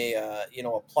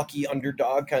a plucky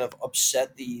underdog kind of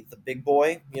upset the big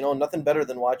boy. Nothing better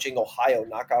than watching Ohio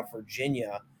knock off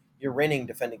Virginia, your reigning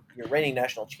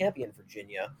national champion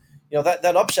Virginia.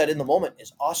 That upset in the moment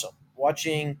is awesome.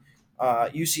 Watching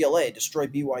UCLA destroy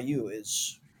BYU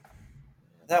is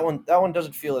that one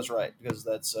doesn't feel as right because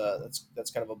that's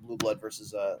kind of a blue blood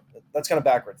versus that's kind of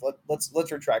backwards.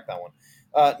 Let's retract that one.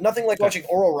 Nothing like Okay. watching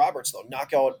Oral Roberts though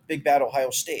knock out Big Bad Ohio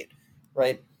State,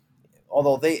 right?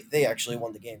 Although they actually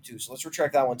won the game too, so let's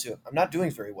retract that one too. I'm not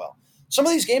doing very well. Some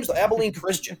of these games, the Abilene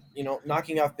Christian,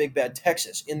 knocking off Big Bad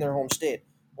Texas in their home state.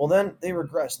 Well, then they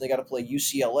regress. They got to play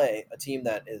UCLA, a team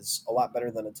that is a lot better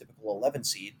than a typical 11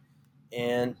 seed,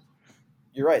 and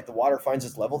you're right. The water finds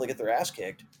its level. They get their ass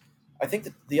kicked. I think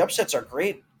that the upsets are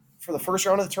great for the first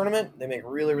round of the tournament. They make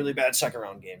really, really bad second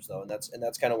round games though, and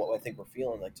that's kind of what I think we're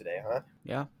feeling like today, huh?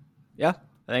 Yeah, yeah,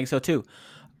 I think so too.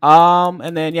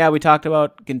 And then yeah, we talked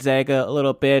about Gonzaga a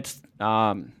little bit.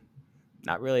 Not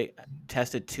really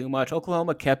tested too much.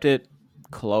 Oklahoma kept it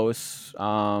close,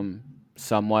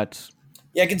 somewhat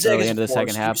Yeah, early Gonzaga's a into the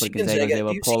second force. Do you half, see but Gonzaga was Gonzaga? able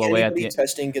Do to you see pull away at anybody the.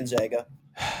 testing Gonzaga?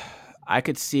 I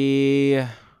could see.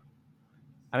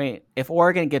 I mean, if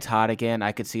Oregon gets hot again,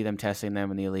 I could see them testing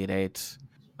them in the Elite Eight.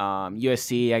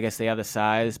 USC, I guess they have the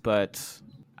size, but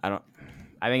I don't.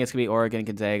 I think it's gonna be Oregon,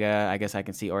 Gonzaga. I guess I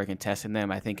can see Oregon testing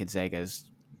them. I think Gonzaga is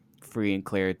free and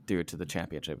clear through to the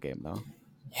championship game, though.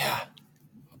 Yeah.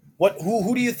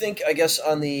 Who do you think? I guess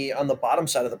on the bottom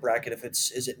side of the bracket, if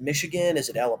is it Michigan? Is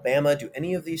it Alabama? Do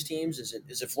any of these teams? Is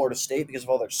it Florida State because of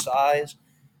all their size?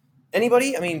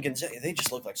 Anybody? I mean, Gonzaga, they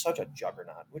just look like such a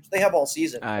juggernaut, which they have all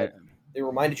season, I but they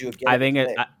reminded you again I of it think it.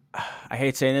 today. I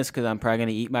hate saying this because I'm probably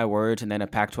gonna eat my words, and then a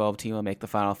Pac-12 team will make the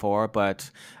Final Four.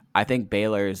 But I think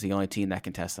Baylor is the only team that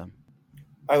can test them.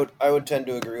 I would tend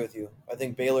to agree with you. I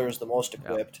think Baylor is the most Yeah.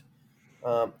 equipped.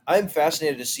 I'm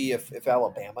fascinated to see if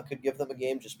Alabama could give them a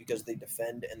game just because they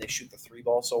defend and they shoot the three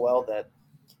ball so well that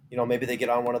maybe they get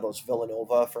on one of those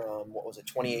Villanova from what was it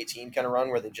 2018 kind of run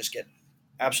where they just get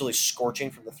absolutely scorching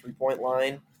from the 3 point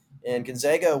line. And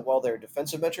Gonzaga, while their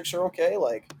defensive metrics are okay,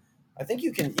 like I think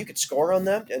you could score on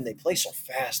them, and they play so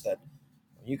fast that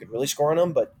you could really score on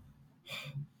them. But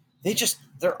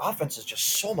their offense is just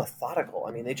so methodical.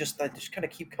 I mean, they just kind of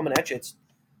keep coming at you.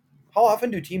 How often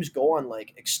do teams go on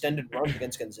like extended runs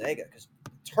against Gonzaga? Because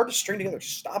it's hard to string together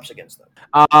stops against them.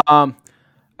 Um.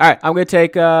 All right, I'm gonna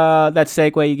take that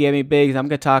segue you gave me, Biggs. I'm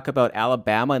gonna talk about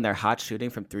Alabama and their hot shooting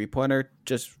from three pointer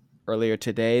just earlier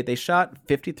today. They shot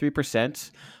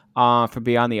 53% from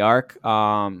beyond the arc.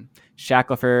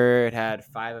 Shackelford had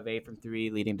 5 of 8 from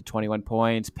three, leading to 21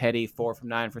 points. Petty 4 from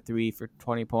 9 for three for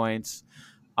 20 points.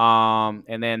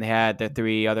 And then they had the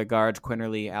three other guards: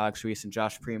 Quinterly, Alex Reese, and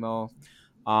Josh Primo.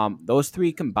 Those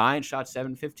three combined shot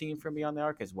 7-15 from beyond the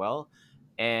arc as well,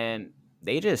 and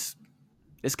they just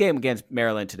this game against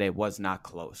Maryland today was not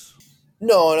close.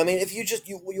 No, and I mean if you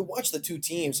watch the two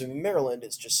teams, I mean Maryland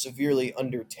is just severely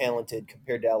under talented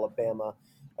compared to Alabama.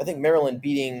 I think Maryland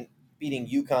beating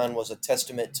UConn was a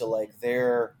testament to like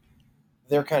their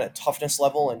kind of toughness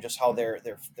level and just how they're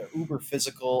uber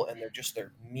physical and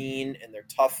they're mean and they're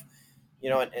tough,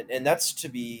 and that's to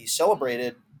be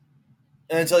celebrated.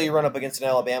 And until you run up against an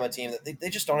Alabama team that they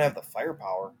just don't have the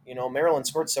firepower. Maryland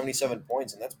scored 77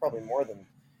 points, and that's probably more than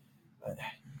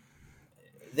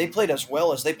they played as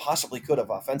well as they possibly could have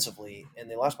offensively, and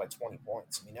they lost by 20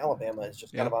 points. I mean, Alabama is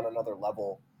just kind Yeah. of on another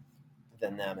level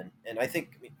than them, and I think.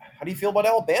 I mean, how do you feel about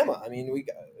Alabama? I mean,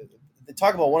 they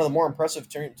talk about one of the more impressive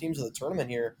teams of the tournament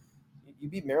here. You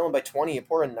beat Maryland by 20. You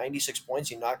pour in 96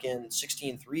 points. You knock in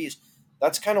 16 threes.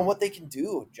 That's kind of what they can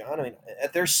do, John. I mean,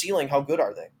 at their ceiling, how good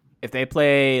are they? If they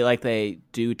play like they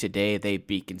do today, they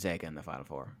beat Gonzaga in the Final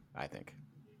Four, I think.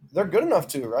 They're good enough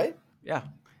to, right? Yeah.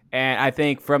 And I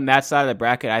think from that side of the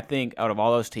bracket, I think out of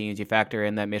all those teams, you factor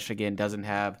in that Michigan doesn't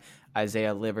have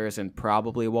Isaiah Livers and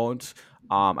probably won't.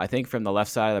 I think from the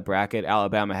left side of the bracket,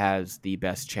 Alabama has the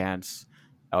best chance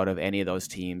out of any of those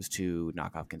teams to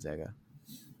knock off Gonzaga.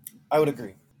 I would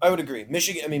agree. I would agree.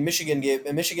 Michigan. I mean, Michigan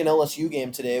LSU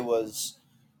game today was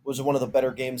one of the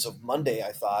better games of Monday.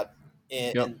 I thought,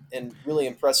 and Yep. and really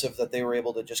impressive that they were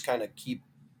able to just kind of keep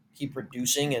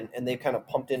producing, and they kind of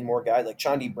pumped in more guys like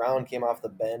Chandi Brown came off the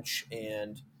bench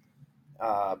and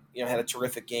had a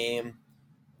terrific game.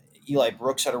 Eli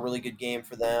Brooks had a really good game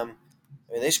for them.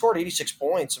 I mean, they scored 86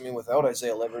 points. I mean, without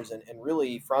Isaiah Livers and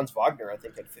really Franz Wagner, I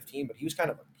think had 15, but he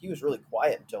was really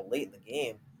quiet until late in the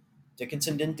game.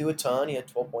 Dickinson didn't do a ton. He had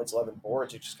 12 points, 11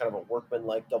 boards, which is kind of a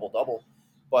workman-like double-double.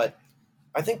 But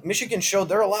I think Michigan showed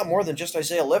they're a lot more than just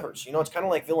Isaiah Livers. It's kind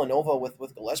of like Villanova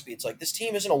with Gillespie. It's like this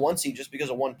team isn't a one seed just because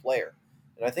of one player.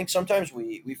 And I think sometimes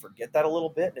we forget that a little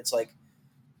bit. And it's like,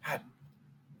 God,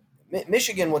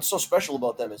 Michigan. What's so special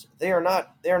about them is they are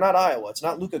not Iowa. It's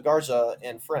not Luca Garza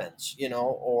and friends,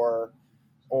 or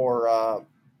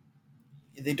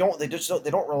they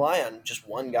don't rely on just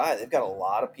one guy. They've got a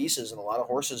lot of pieces and a lot of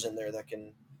horses in there that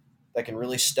can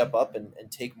really step up and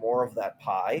take more of that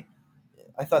pie.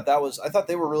 I thought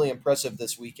they were really impressive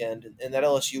this weekend, and that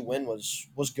LSU win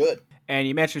was good. And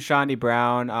you mentioned Shawnee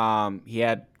Brown. He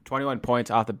had 21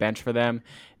 points off the bench for them.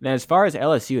 And then as far as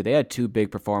LSU, they had two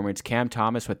big performers. Cam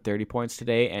Thomas with 30 points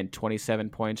today and 27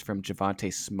 points from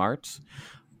Javonte Smart.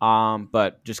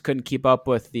 But just couldn't keep up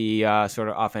with the sort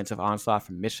of offensive onslaught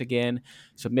from Michigan.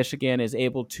 So Michigan is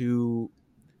able to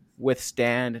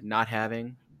withstand not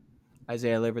having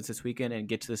Isaiah Livers this weekend and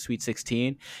get to the Sweet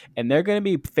 16. And they're going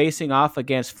to be facing off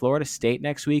against Florida State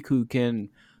next week, who can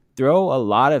throw a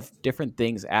lot of different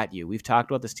things at you. We've talked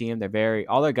about this team.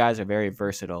 All their guys are very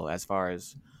versatile as far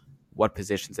as what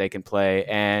positions they can play.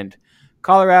 And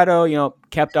Colorado,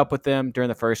 kept up with them during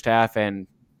the first half and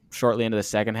shortly into the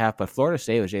second half, but Florida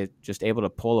State was just able to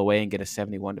pull away and get a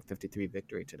 71-53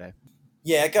 victory today.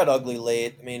 Yeah, it got ugly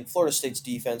late. I mean, Florida State's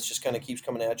defense just kind of keeps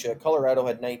coming at you. Colorado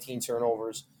had 19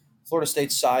 turnovers. Florida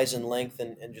State's size and length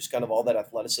and just kind of all that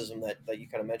athleticism that you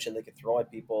kind of mentioned they could throw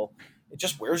at people, it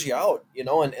just wears you out,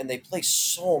 and they play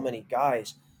so many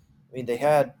guys. I mean,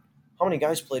 how many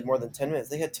guys played more than 10 minutes?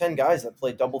 They had 10 guys that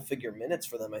played double figure minutes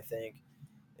for them, I think.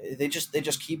 They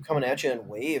just keep coming at you in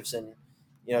waves, and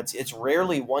it's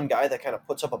rarely one guy that kind of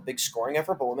puts up a big scoring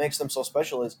effort, but what makes them so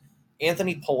special is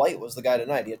Anthony Polite was the guy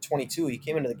tonight. He had 22. He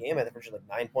came into the game, I think, for like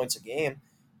 9 points a game.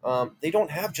 They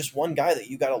don't have just one guy that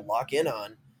you got to lock in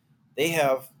on. They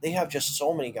have just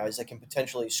so many guys that can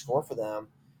potentially score for them.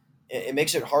 It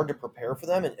makes it hard to prepare for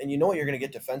them, and you know what you're going to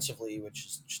get defensively, which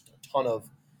is just a ton of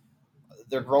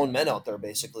they're grown men out there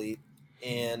basically,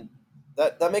 and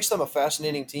that makes them a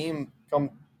fascinating team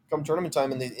come tournament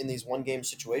time in these one game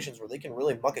situations where they can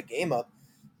really muck a game up,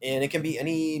 and it can be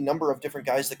any number of different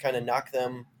guys that kind of knock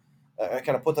them, kind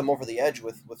of put them over the edge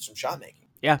with some shot making.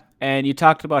 Yeah, and you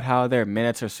talked about how their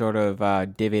minutes are sort of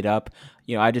divvied up.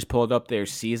 I just pulled up their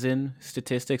season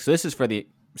statistics. So this is for the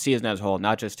season as a whole,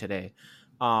 not just today.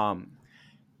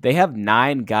 They have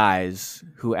 9 guys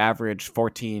who average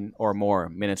 14 or more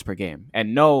minutes per game,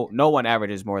 and no one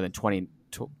averages more than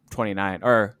 29.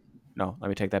 Or no, let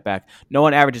me take that back. No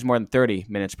one averages more than 30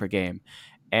 minutes per game.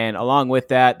 And along with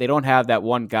that, they don't have that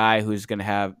one guy who's going to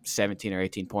have 17 or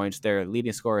 18 points. Their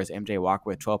leading scorer is MJ Walker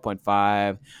with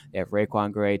 12.5. They have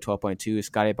Raekwon Gray, 12.2.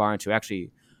 Scotty Barnes, who actually,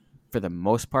 for the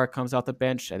most part, comes off the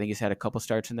bench. I think he's had a couple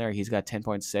starts in there. He's got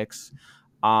 10.6.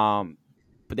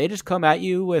 But they just come at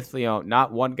you with,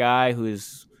 not one guy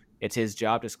it's his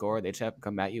job to score. They just have to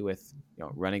come at you with,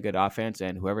 running good offense,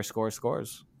 and whoever scores,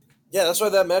 scores. Yeah, that's why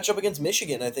that matchup against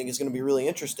Michigan, I think, is going to be really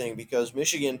interesting because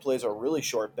Michigan plays a really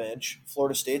short bench.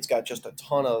 Florida State's got just a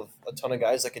ton of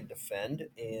guys that can defend,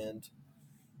 and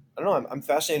I don't know. I'm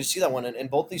fascinated to see that one. And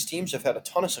both these teams have had a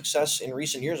ton of success in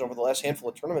recent years over the last handful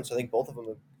of tournaments. I think both of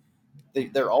them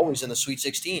they're always in the Sweet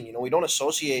 16. We don't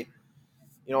associate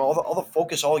all the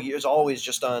focus all year is always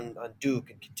just on Duke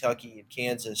and Kentucky and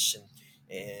Kansas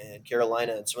and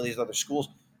Carolina and some of these other schools.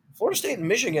 Florida State and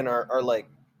Michigan are like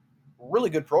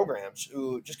really good programs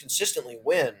who just consistently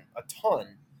win a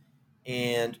ton,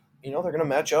 and they're going to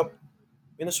match up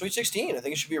in the Sweet 16. I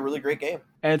think it should be a really great game.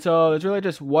 And so there's really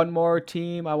just one more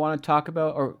team I want to talk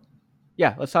about, or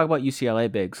yeah, let's talk about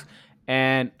UCLA bigs.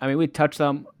 And I mean, we touched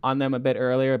on them a bit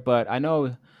earlier, but I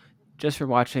know just from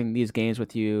watching these games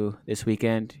with you this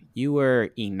weekend, you were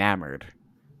enamored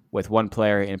with one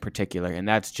player in particular, and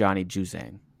that's Johnny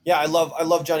Juzang. Yeah, I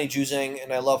love Johnny Juzang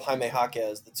and I love Jaime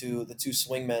Jaquez, the two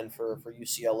swingmen for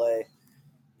UCLA.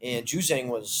 And Juzang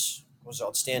was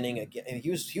outstanding again. And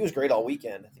he was great all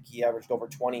weekend. I think he averaged over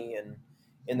 20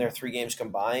 in their 3 games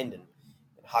combined, and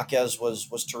Jaquez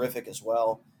was terrific as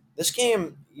well. This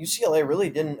game, UCLA really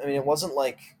didn't. I mean, it wasn't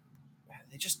like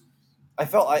they just. I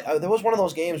felt there was one of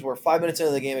those games where 5 minutes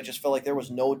into the game, it just felt like there was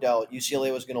no doubt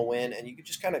UCLA was going to win, and you could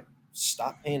just kind of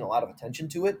stop paying a lot of attention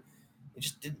to it. It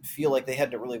just didn't feel like they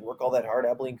had to really work all that hard.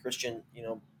 Abilene Christian,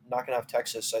 knocking off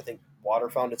Texas, I think water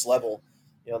found its level.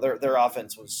 Their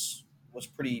offense was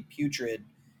pretty putrid,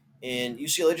 And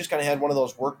UCLA just kind of had one of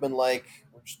those workman-like,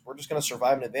 we're just going to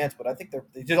survive in advance. But I think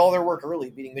they did all their work early,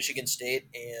 beating Michigan State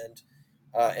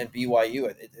and BYU.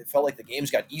 It felt like the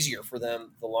games got easier for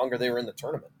them the longer they were in the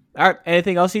tournament. All right.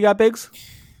 Anything else you got, Biggs?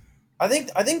 I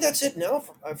think that's it now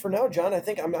for now, John. I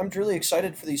think I'm really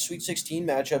excited for these Sweet 16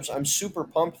 matchups. I'm super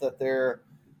pumped that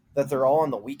they're all on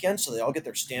the weekend, so they all get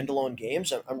their standalone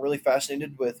games. I'm really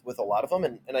fascinated with a lot of them,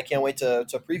 and I can't wait to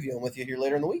preview them with you here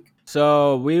later in the week.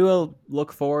 So we will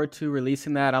look forward to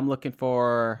releasing that. I'm looking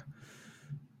for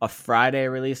a Friday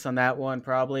release on that one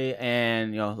probably,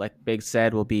 and like Big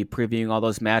said, we'll be previewing all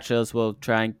those matchups. We'll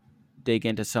try and dig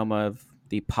into some of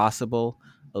the possible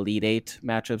Elite Eight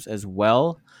matchups as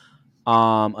well.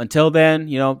 Until then,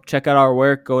 check out our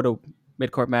work. Go to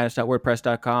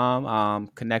midcourtmadness.wordpress.com.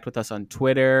 Connect with us on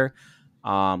Twitter.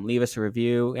 Leave us a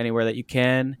review anywhere that you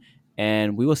can,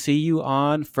 and we will see you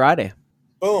on Friday.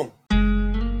 Boom.